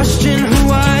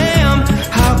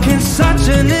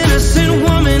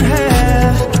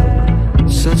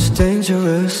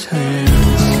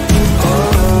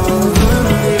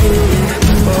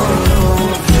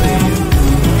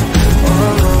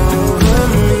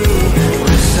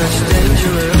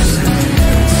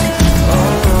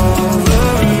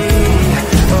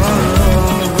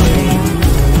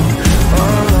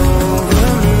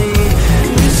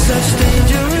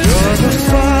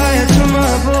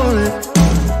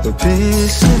 the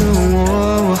peace in a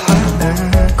war were hot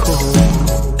and cold.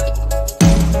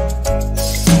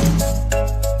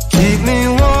 Keep me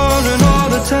wondering all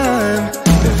the time.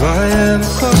 If I ever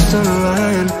cross the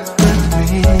line, let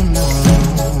me know.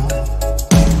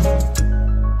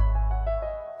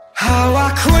 How I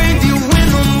crave you in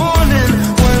the morning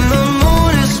when the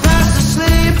moon is fast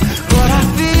asleep. But I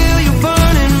feel you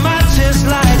burning my chest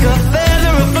like a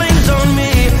feather of flames on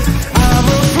me. I'm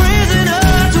a prisoner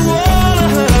to all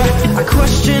of her. I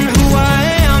question who I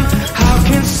am. How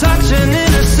can such an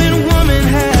innocent woman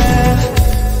have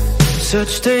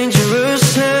such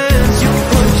dangerous hands? You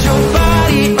put your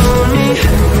body on me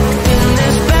in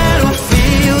this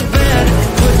battlefield bed.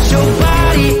 Put your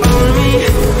body on me.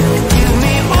 Give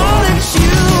me all that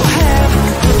you have.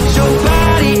 Put your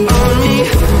body on me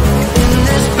in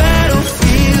this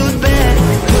battlefield bed.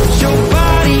 Put your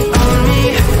body on me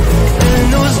and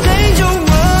those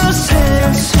dangerous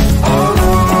hands. All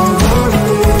over me,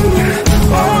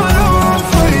 all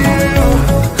over you,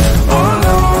 all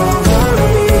over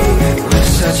me. With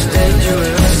such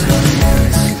dangerous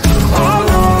hands. All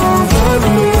over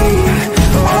me,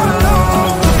 all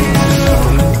over you,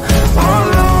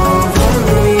 all over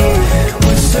me.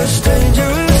 With such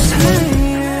dangerous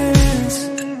hands.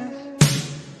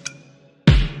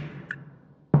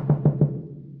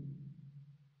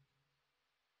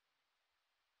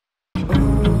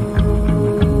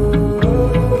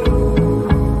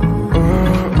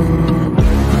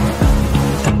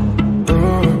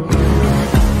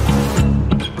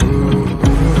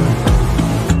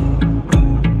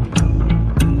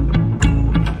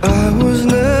 I was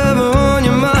never on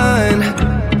your mind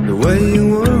the way you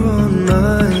were on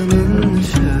mine in the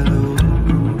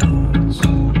shadows.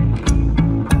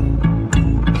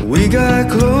 We got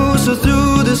closer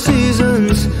through the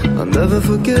seasons. I'll never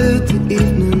forget the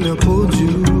evening I pulled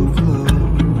you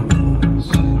close.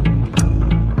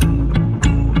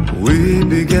 We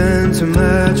began to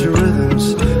match your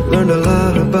rhythms. Learned a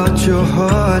lot about your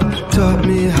heart. Taught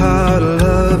me how to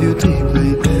love you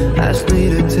deeply. Asked me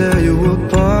to tear you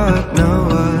apart. Now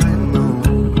I know.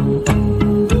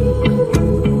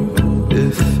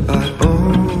 If I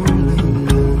only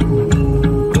knew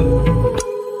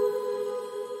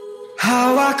how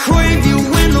I crave you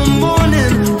in the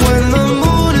morning when the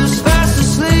moon is fast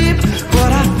asleep.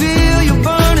 But I feel you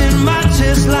burning my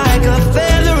chest like a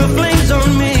feather of flames on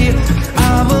me.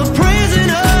 I'm a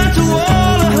prisoner to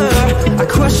all of her. I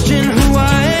question who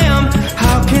I am.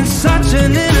 How can such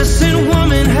an innocent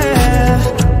woman have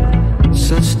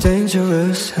such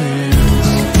dangerous hands?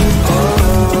 All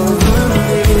over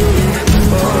me,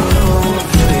 all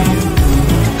over you,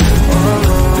 all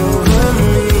over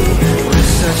me. With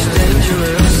such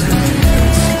dangerous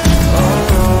hands. All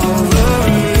over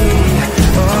me,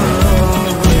 all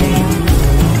over you,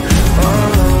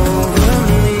 all over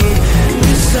me.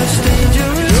 With such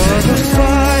dangerous hands. You're the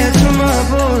fire to my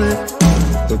bullet,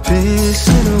 the peace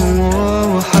in a war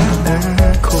were hot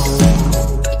and cold.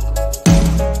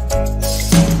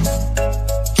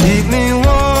 Keep me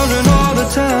wondering all the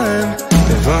time.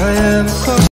 If I ever cross